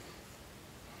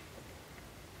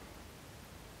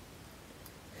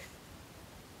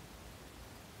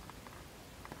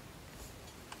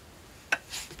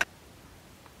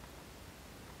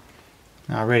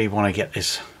 Now I really want to get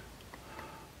this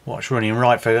watch running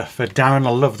right for Darren. I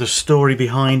love the story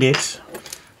behind it,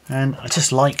 and I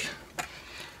just like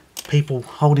people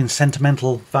holding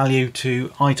sentimental value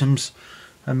to items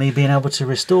and me being able to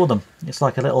restore them. It's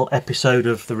like a little episode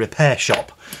of The Repair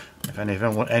Shop. If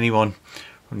anyone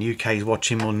from the UK is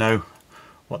watching will know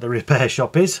what The Repair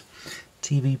Shop is.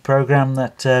 TV program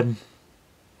that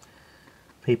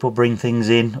people bring things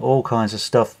in, all kinds of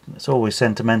stuff. It's always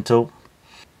sentimental.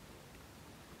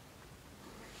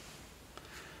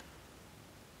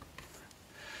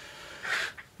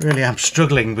 Really am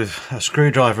struggling with a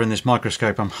screwdriver in this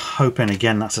microscope. I'm hoping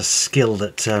again that's a skill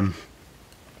that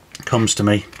comes to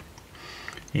me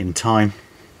in time.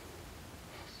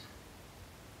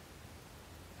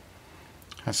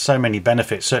 Has so many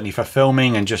benefits, certainly for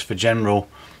filming and just for general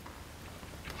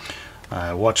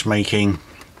watchmaking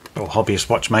or hobbyist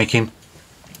watchmaking,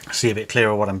 see a bit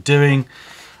clearer what I'm doing.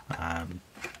 I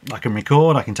can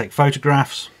record, I can take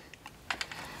photographs.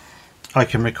 I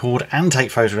can record and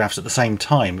take photographs at the same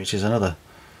time, which is another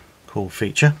cool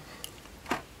feature.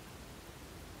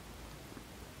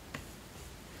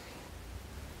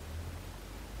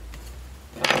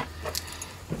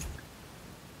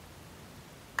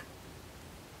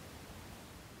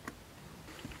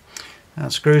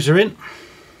 And screws are in.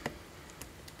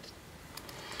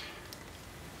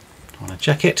 I want to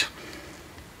check it.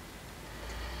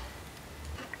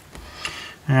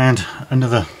 And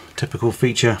another typical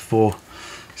feature for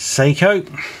Seiko,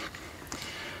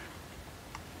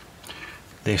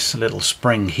 this little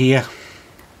spring here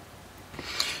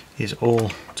is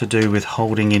all to do with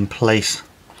holding in place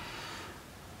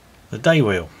the day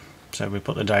wheel. So we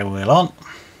put the day wheel on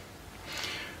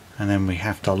and then we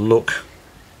have to look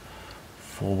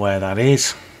for where that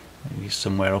is. It's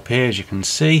somewhere up here, as you can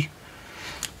see,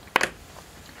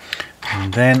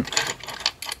 and then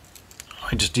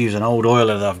I just use an old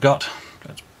oiler that I've got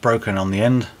that's broken on the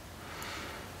end.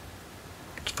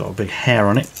 It's got a big hair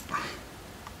on it.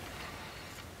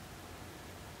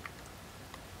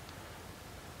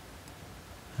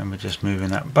 And we're just moving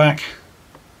that back.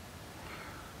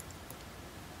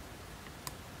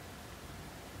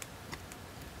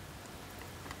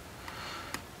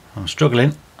 I'm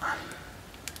struggling.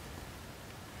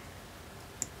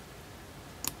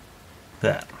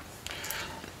 There.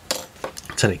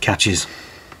 Until it catches.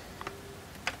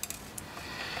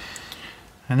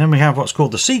 And then we have what's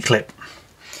called the C-clip.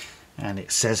 And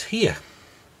it says here,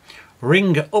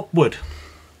 ring upward.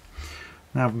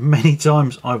 Now many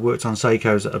times I've worked on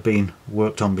Seikos that have been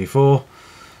worked on before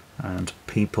and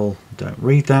people don't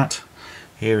read that.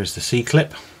 Here is the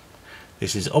C-clip.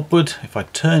 This is upward. If I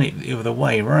turn it the other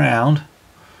way round,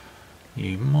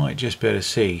 you might just be able to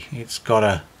see it's got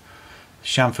a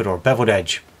chamfered or a beveled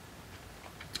edge.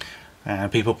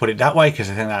 And people put it that way because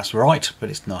they think that's right, but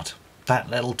it's not.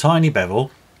 That little tiny bevel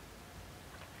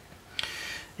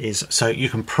is so you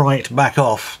can pry it back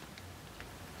off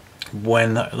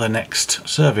when the next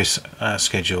service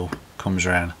schedule comes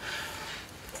around.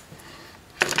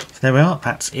 So there we are,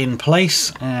 that's in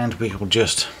place, and we will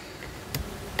just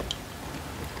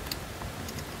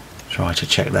try to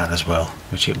check that as well,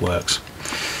 which it works.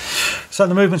 So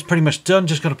the movement's pretty much done,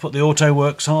 just got to put the auto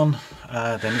works on,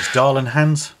 then it's dial and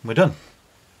hands, we're done.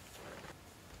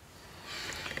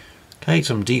 Okay,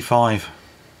 some D5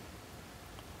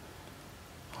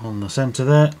 on the centre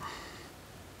there.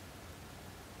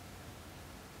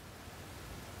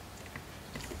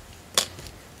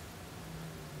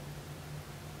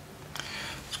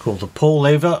 It's called the pull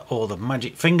lever or the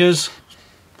magic fingers.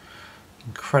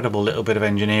 Incredible little bit of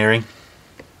engineering.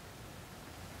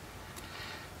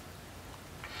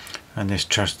 And this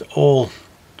just all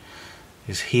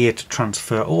is here to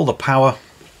transfer all the power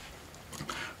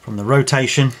from the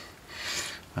rotation,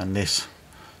 and this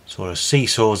sort of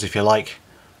seesaws, if you like,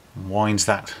 and winds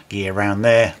that gear around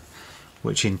there,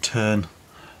 which in turn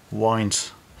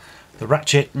winds the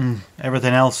ratchet and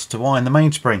everything else to wind the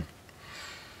mainspring.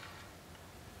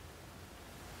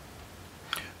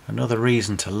 Another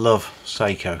reason to love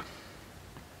Seiko.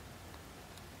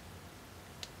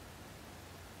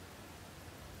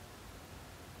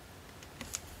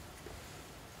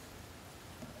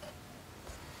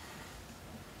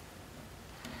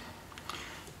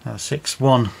 Now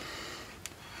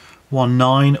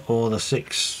 6119 or the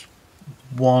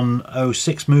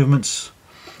 6106 movements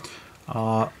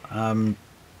are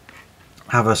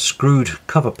have a screwed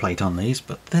cover plate on these,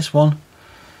 but this one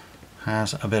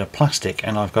has a bit of plastic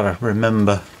and I've got to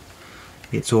remember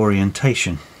its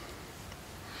orientation,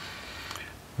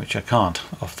 which I can't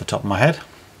off the top of my head.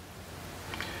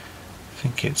 I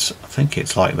think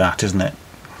it's like that, isn't it?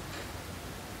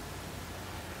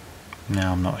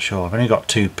 No, I'm not sure. I've only got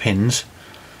 2 pins,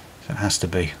 so it has to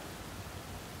be.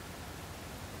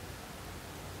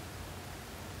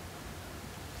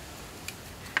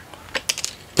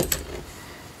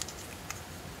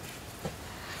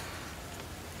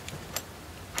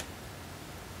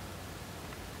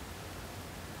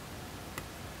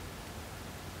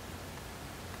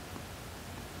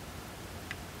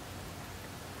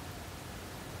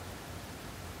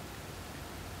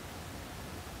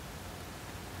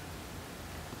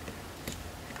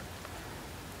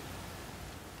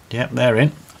 Yep, they're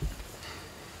in.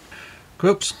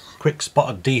 Oops, quick spot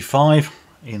of D5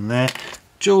 in there.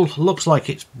 Jewel looks like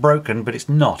it's broken, but it's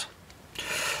not.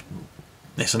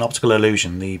 It's an optical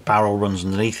illusion. The barrel runs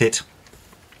underneath it.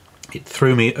 It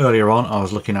threw me earlier on. I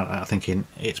was looking at that thinking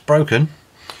it's broken,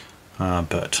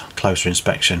 but closer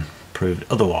inspection proved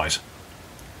otherwise.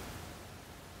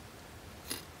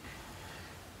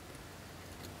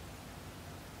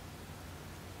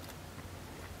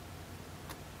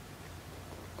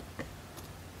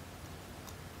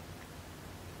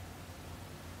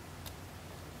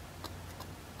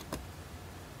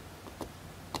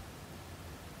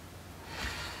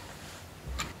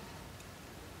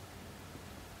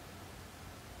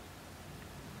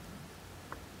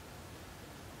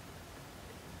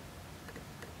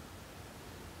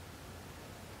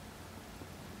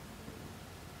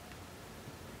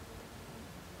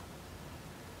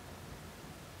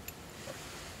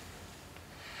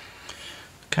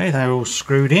 Okay, they're all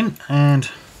screwed in, and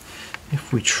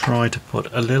if we try to put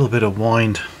a little bit of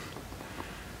wind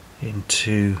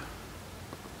into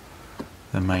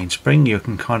the mainspring, you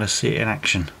can kind of see it in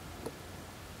action.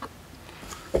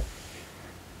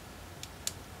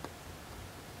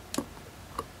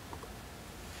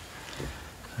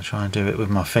 I'll try and do it with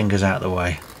my fingers out of the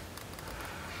way.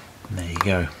 And there you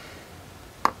go.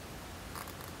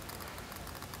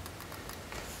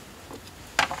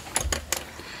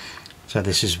 So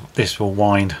this will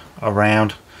wind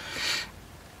around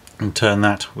and turn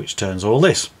that, which turns all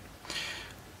this.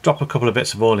 Drop a couple of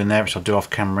bits of oil in there, which I'll do off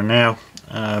camera now,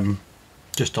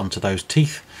 just onto those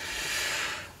teeth,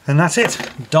 and that's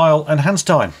it. Dial and hands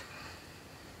time.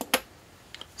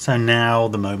 So now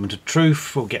the moment of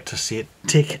truth, we'll get to see it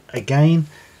tick again.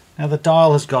 Now the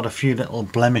dial has got a few little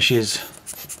blemishes,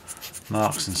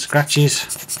 marks and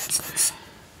scratches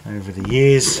over the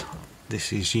years.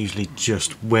 This is usually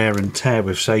just wear and tear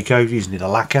with Seiko, using the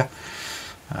lacquer.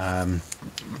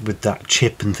 With that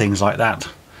chip and things like that,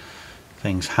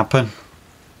 things happen.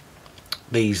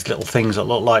 These little things that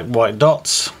look like white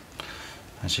dots,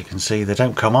 as you can see, they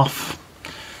don't come off.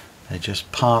 They're just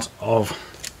part of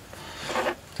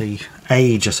the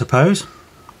age, I suppose.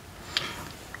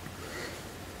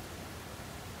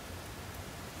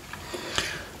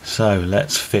 So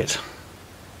let's fit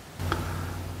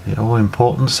the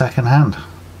all-important second hand.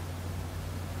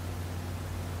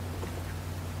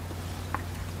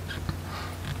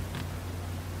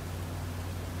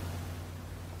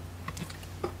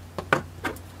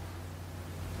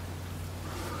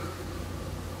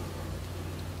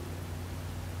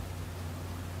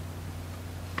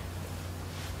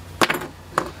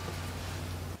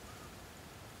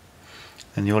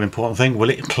 And the all-important thing,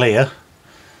 will it clear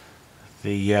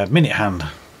the minute hand?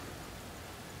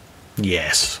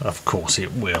 Yes, of course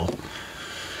it will.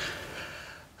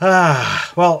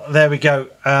 Well, there we go.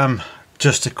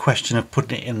 Just a question of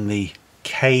putting it in the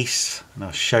case, and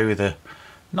I'll show you the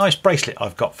nice bracelet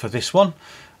I've got for this one.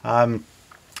 And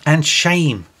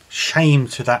shame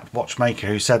to that watchmaker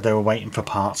who said they were waiting for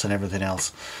parts and everything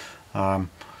else. I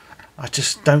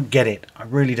just don't get it. I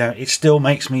really don't. It still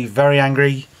makes me very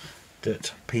angry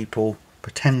that people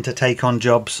pretend to take on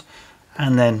jobs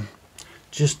and then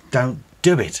just don't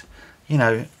do it. You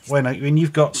know, when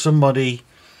you've got somebody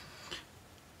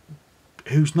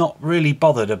who's not really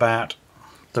bothered about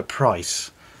the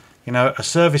price, you know, a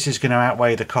service is going to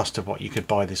outweigh the cost of what you could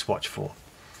buy this watch for.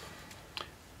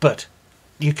 But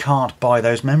you can't buy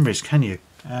those memories, can you?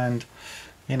 And,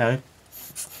 you know,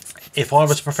 if I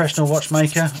was a professional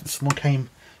watchmaker and someone came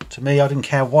to me, I didn't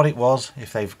care what it was.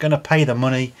 If they're going to pay the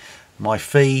money, my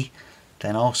fee,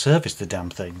 then I'll service the damn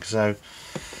thing. So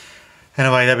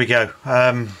anyway, there we go.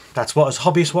 That's what us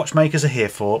hobbyist watchmakers are here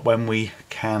for, when we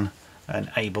can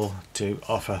and able to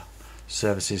offer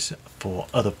services for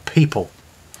other people.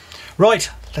 Right,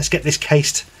 let's get this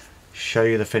cased, show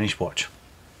you the finished watch.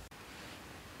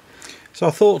 So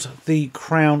I thought the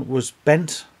crown was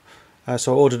bent,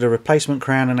 so I ordered a replacement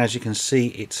crown, and as you can see,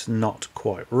 it's not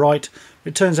quite right.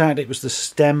 It turns out it was the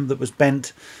stem that was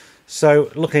bent.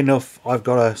 So luckily enough, I've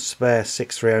got a spare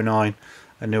 6309,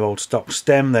 a new old stock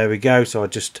stem. There we go. So I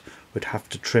just would have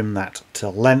to trim that to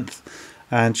length,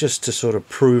 and just to sort of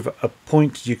prove a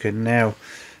point, you can now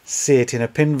see it in a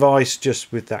pin vise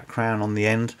just with that crown on the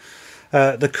end.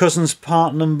 The Cousins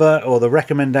part number, or the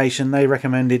recommendation they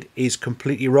recommended, is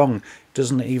completely wrong. It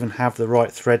doesn't even have the right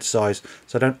thread size,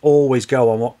 so don't always go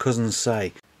on what Cousins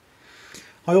say.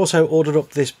 I also ordered up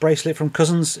this bracelet from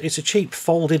Cousins. It's a cheap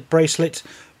folded bracelet,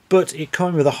 but it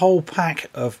came with a whole pack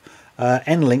of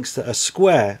end links that are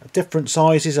square, different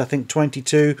sizes, I think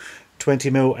 22,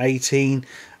 20mm, 18.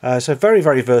 So very,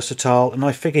 very versatile, and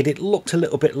I figured it looked a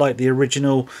little bit like the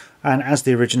original, and as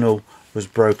the original was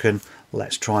broken,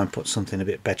 let's try and put something a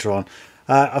bit better on.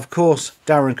 Of course,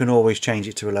 Darren can always change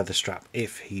it to a leather strap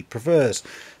if he prefers.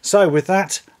 So with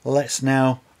that, let's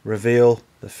now reveal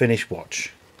the finished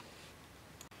watch.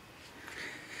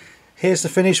 here's the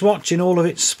finished watch in all of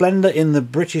its splendour in the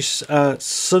British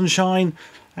sunshine.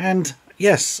 And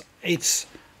yes, it's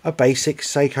a basic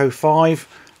Seiko 5.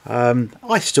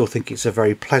 I still think it's a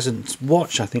very pleasant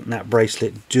watch. I think that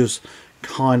bracelet does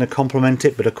kind of complement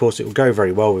it, but of course it will go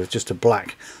very well with just a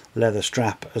black leather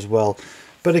strap as well.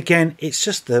 But again, it's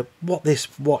just what this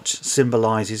watch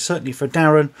symbolises. Certainly for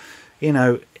Darren, you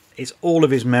know, it's all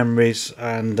of his memories,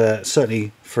 and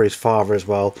certainly for his father as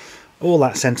well. All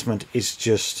that sentiment is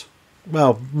just,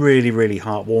 well, really, really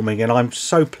heartwarming, and I'm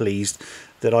so pleased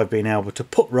that I've been able to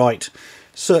put right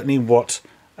certainly what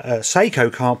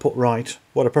Seiko can't put right,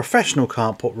 what a professional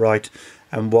can't put right,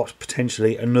 and what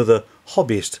potentially another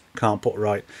hobbyist can't put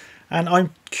right. And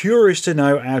I'm curious to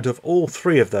know, out of all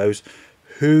three of those,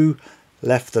 who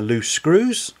left the loose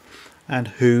screws and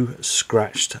who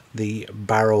scratched the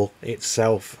barrel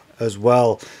itself as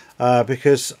well,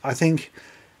 because I think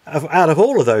out of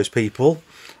all of those people,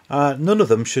 none of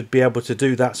them should be able to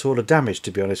do that sort of damage,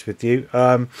 to be honest with you.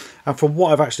 And from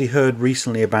what I've actually heard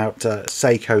recently about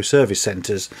Seiko service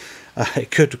centres,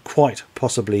 it could quite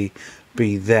possibly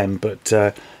be them, but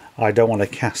I don't want to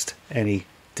cast any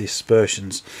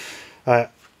dispersions.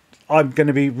 I'm going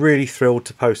to be really thrilled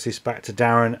to post this back to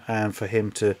Darren and for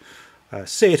him to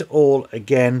see it all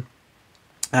again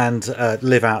and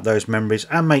live out those memories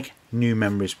and make new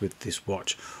memories with this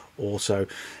watch. Also,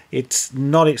 it's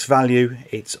not its value,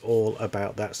 it's all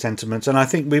about that sentiment, and I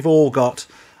think we've all got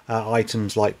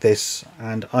items like this,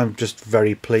 and I'm just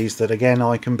very pleased that again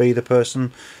I can be the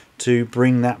person to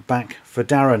bring that back for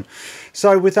Darren.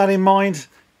 So with that in mind,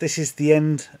 this is the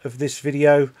end of this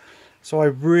video. So I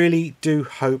really do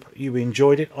hope you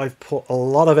enjoyed it. I've put a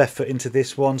lot of effort into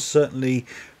this one, certainly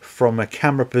from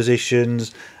camera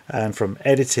positions and from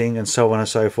editing and so on and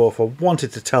so forth. I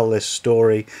wanted to tell this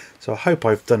story, so I hope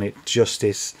I've done it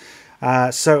justice.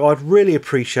 So I'd really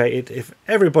appreciate it if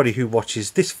everybody who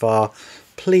watches this far,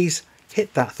 please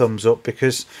hit that thumbs up,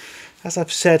 because as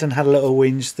I've said and had a little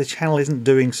whinge, the channel isn't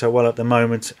doing so well at the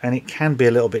moment, and it can be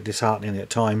a little bit disheartening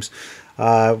at times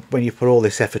when you put all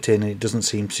this effort in and it doesn't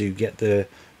seem to get the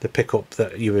pickup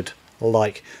that you would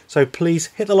like. So please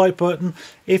hit the like button.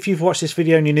 If you've watched this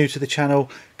video and you're new to the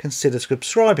channel, consider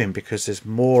subscribing, because there's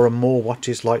more and more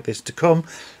watches like this to come,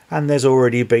 and there's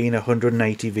already been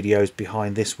 180 videos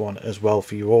behind this one as well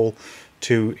for you all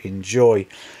to enjoy.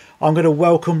 I'm going to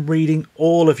welcome reading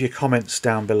all of your comments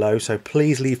down below, so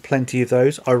please leave plenty of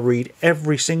those. I read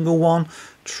every single one,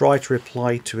 try to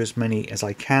reply to as many as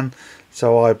I can,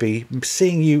 so I'll be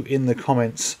seeing you in the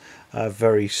comments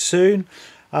very soon.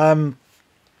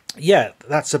 Yeah,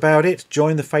 that's about it.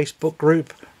 Join the Facebook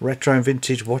group, Retro and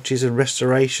Vintage Watches and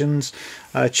Restorations.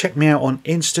 Check me out on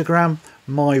Instagram,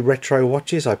 My Retro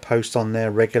Watches. I post on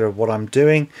there regular what I'm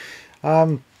doing.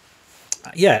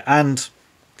 Yeah, and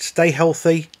stay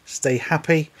healthy, stay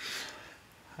happy.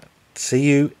 See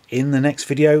you in the next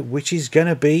video, which is going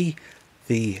to be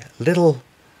the little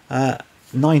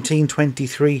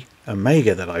 1923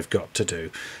 Omega that I've got to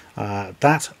do.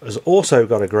 That has also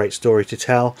got a great story to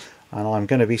tell, and I'm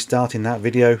going to be starting that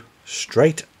video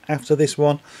straight after this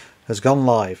one has gone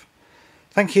live.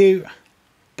 Thank you.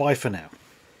 Bye for now.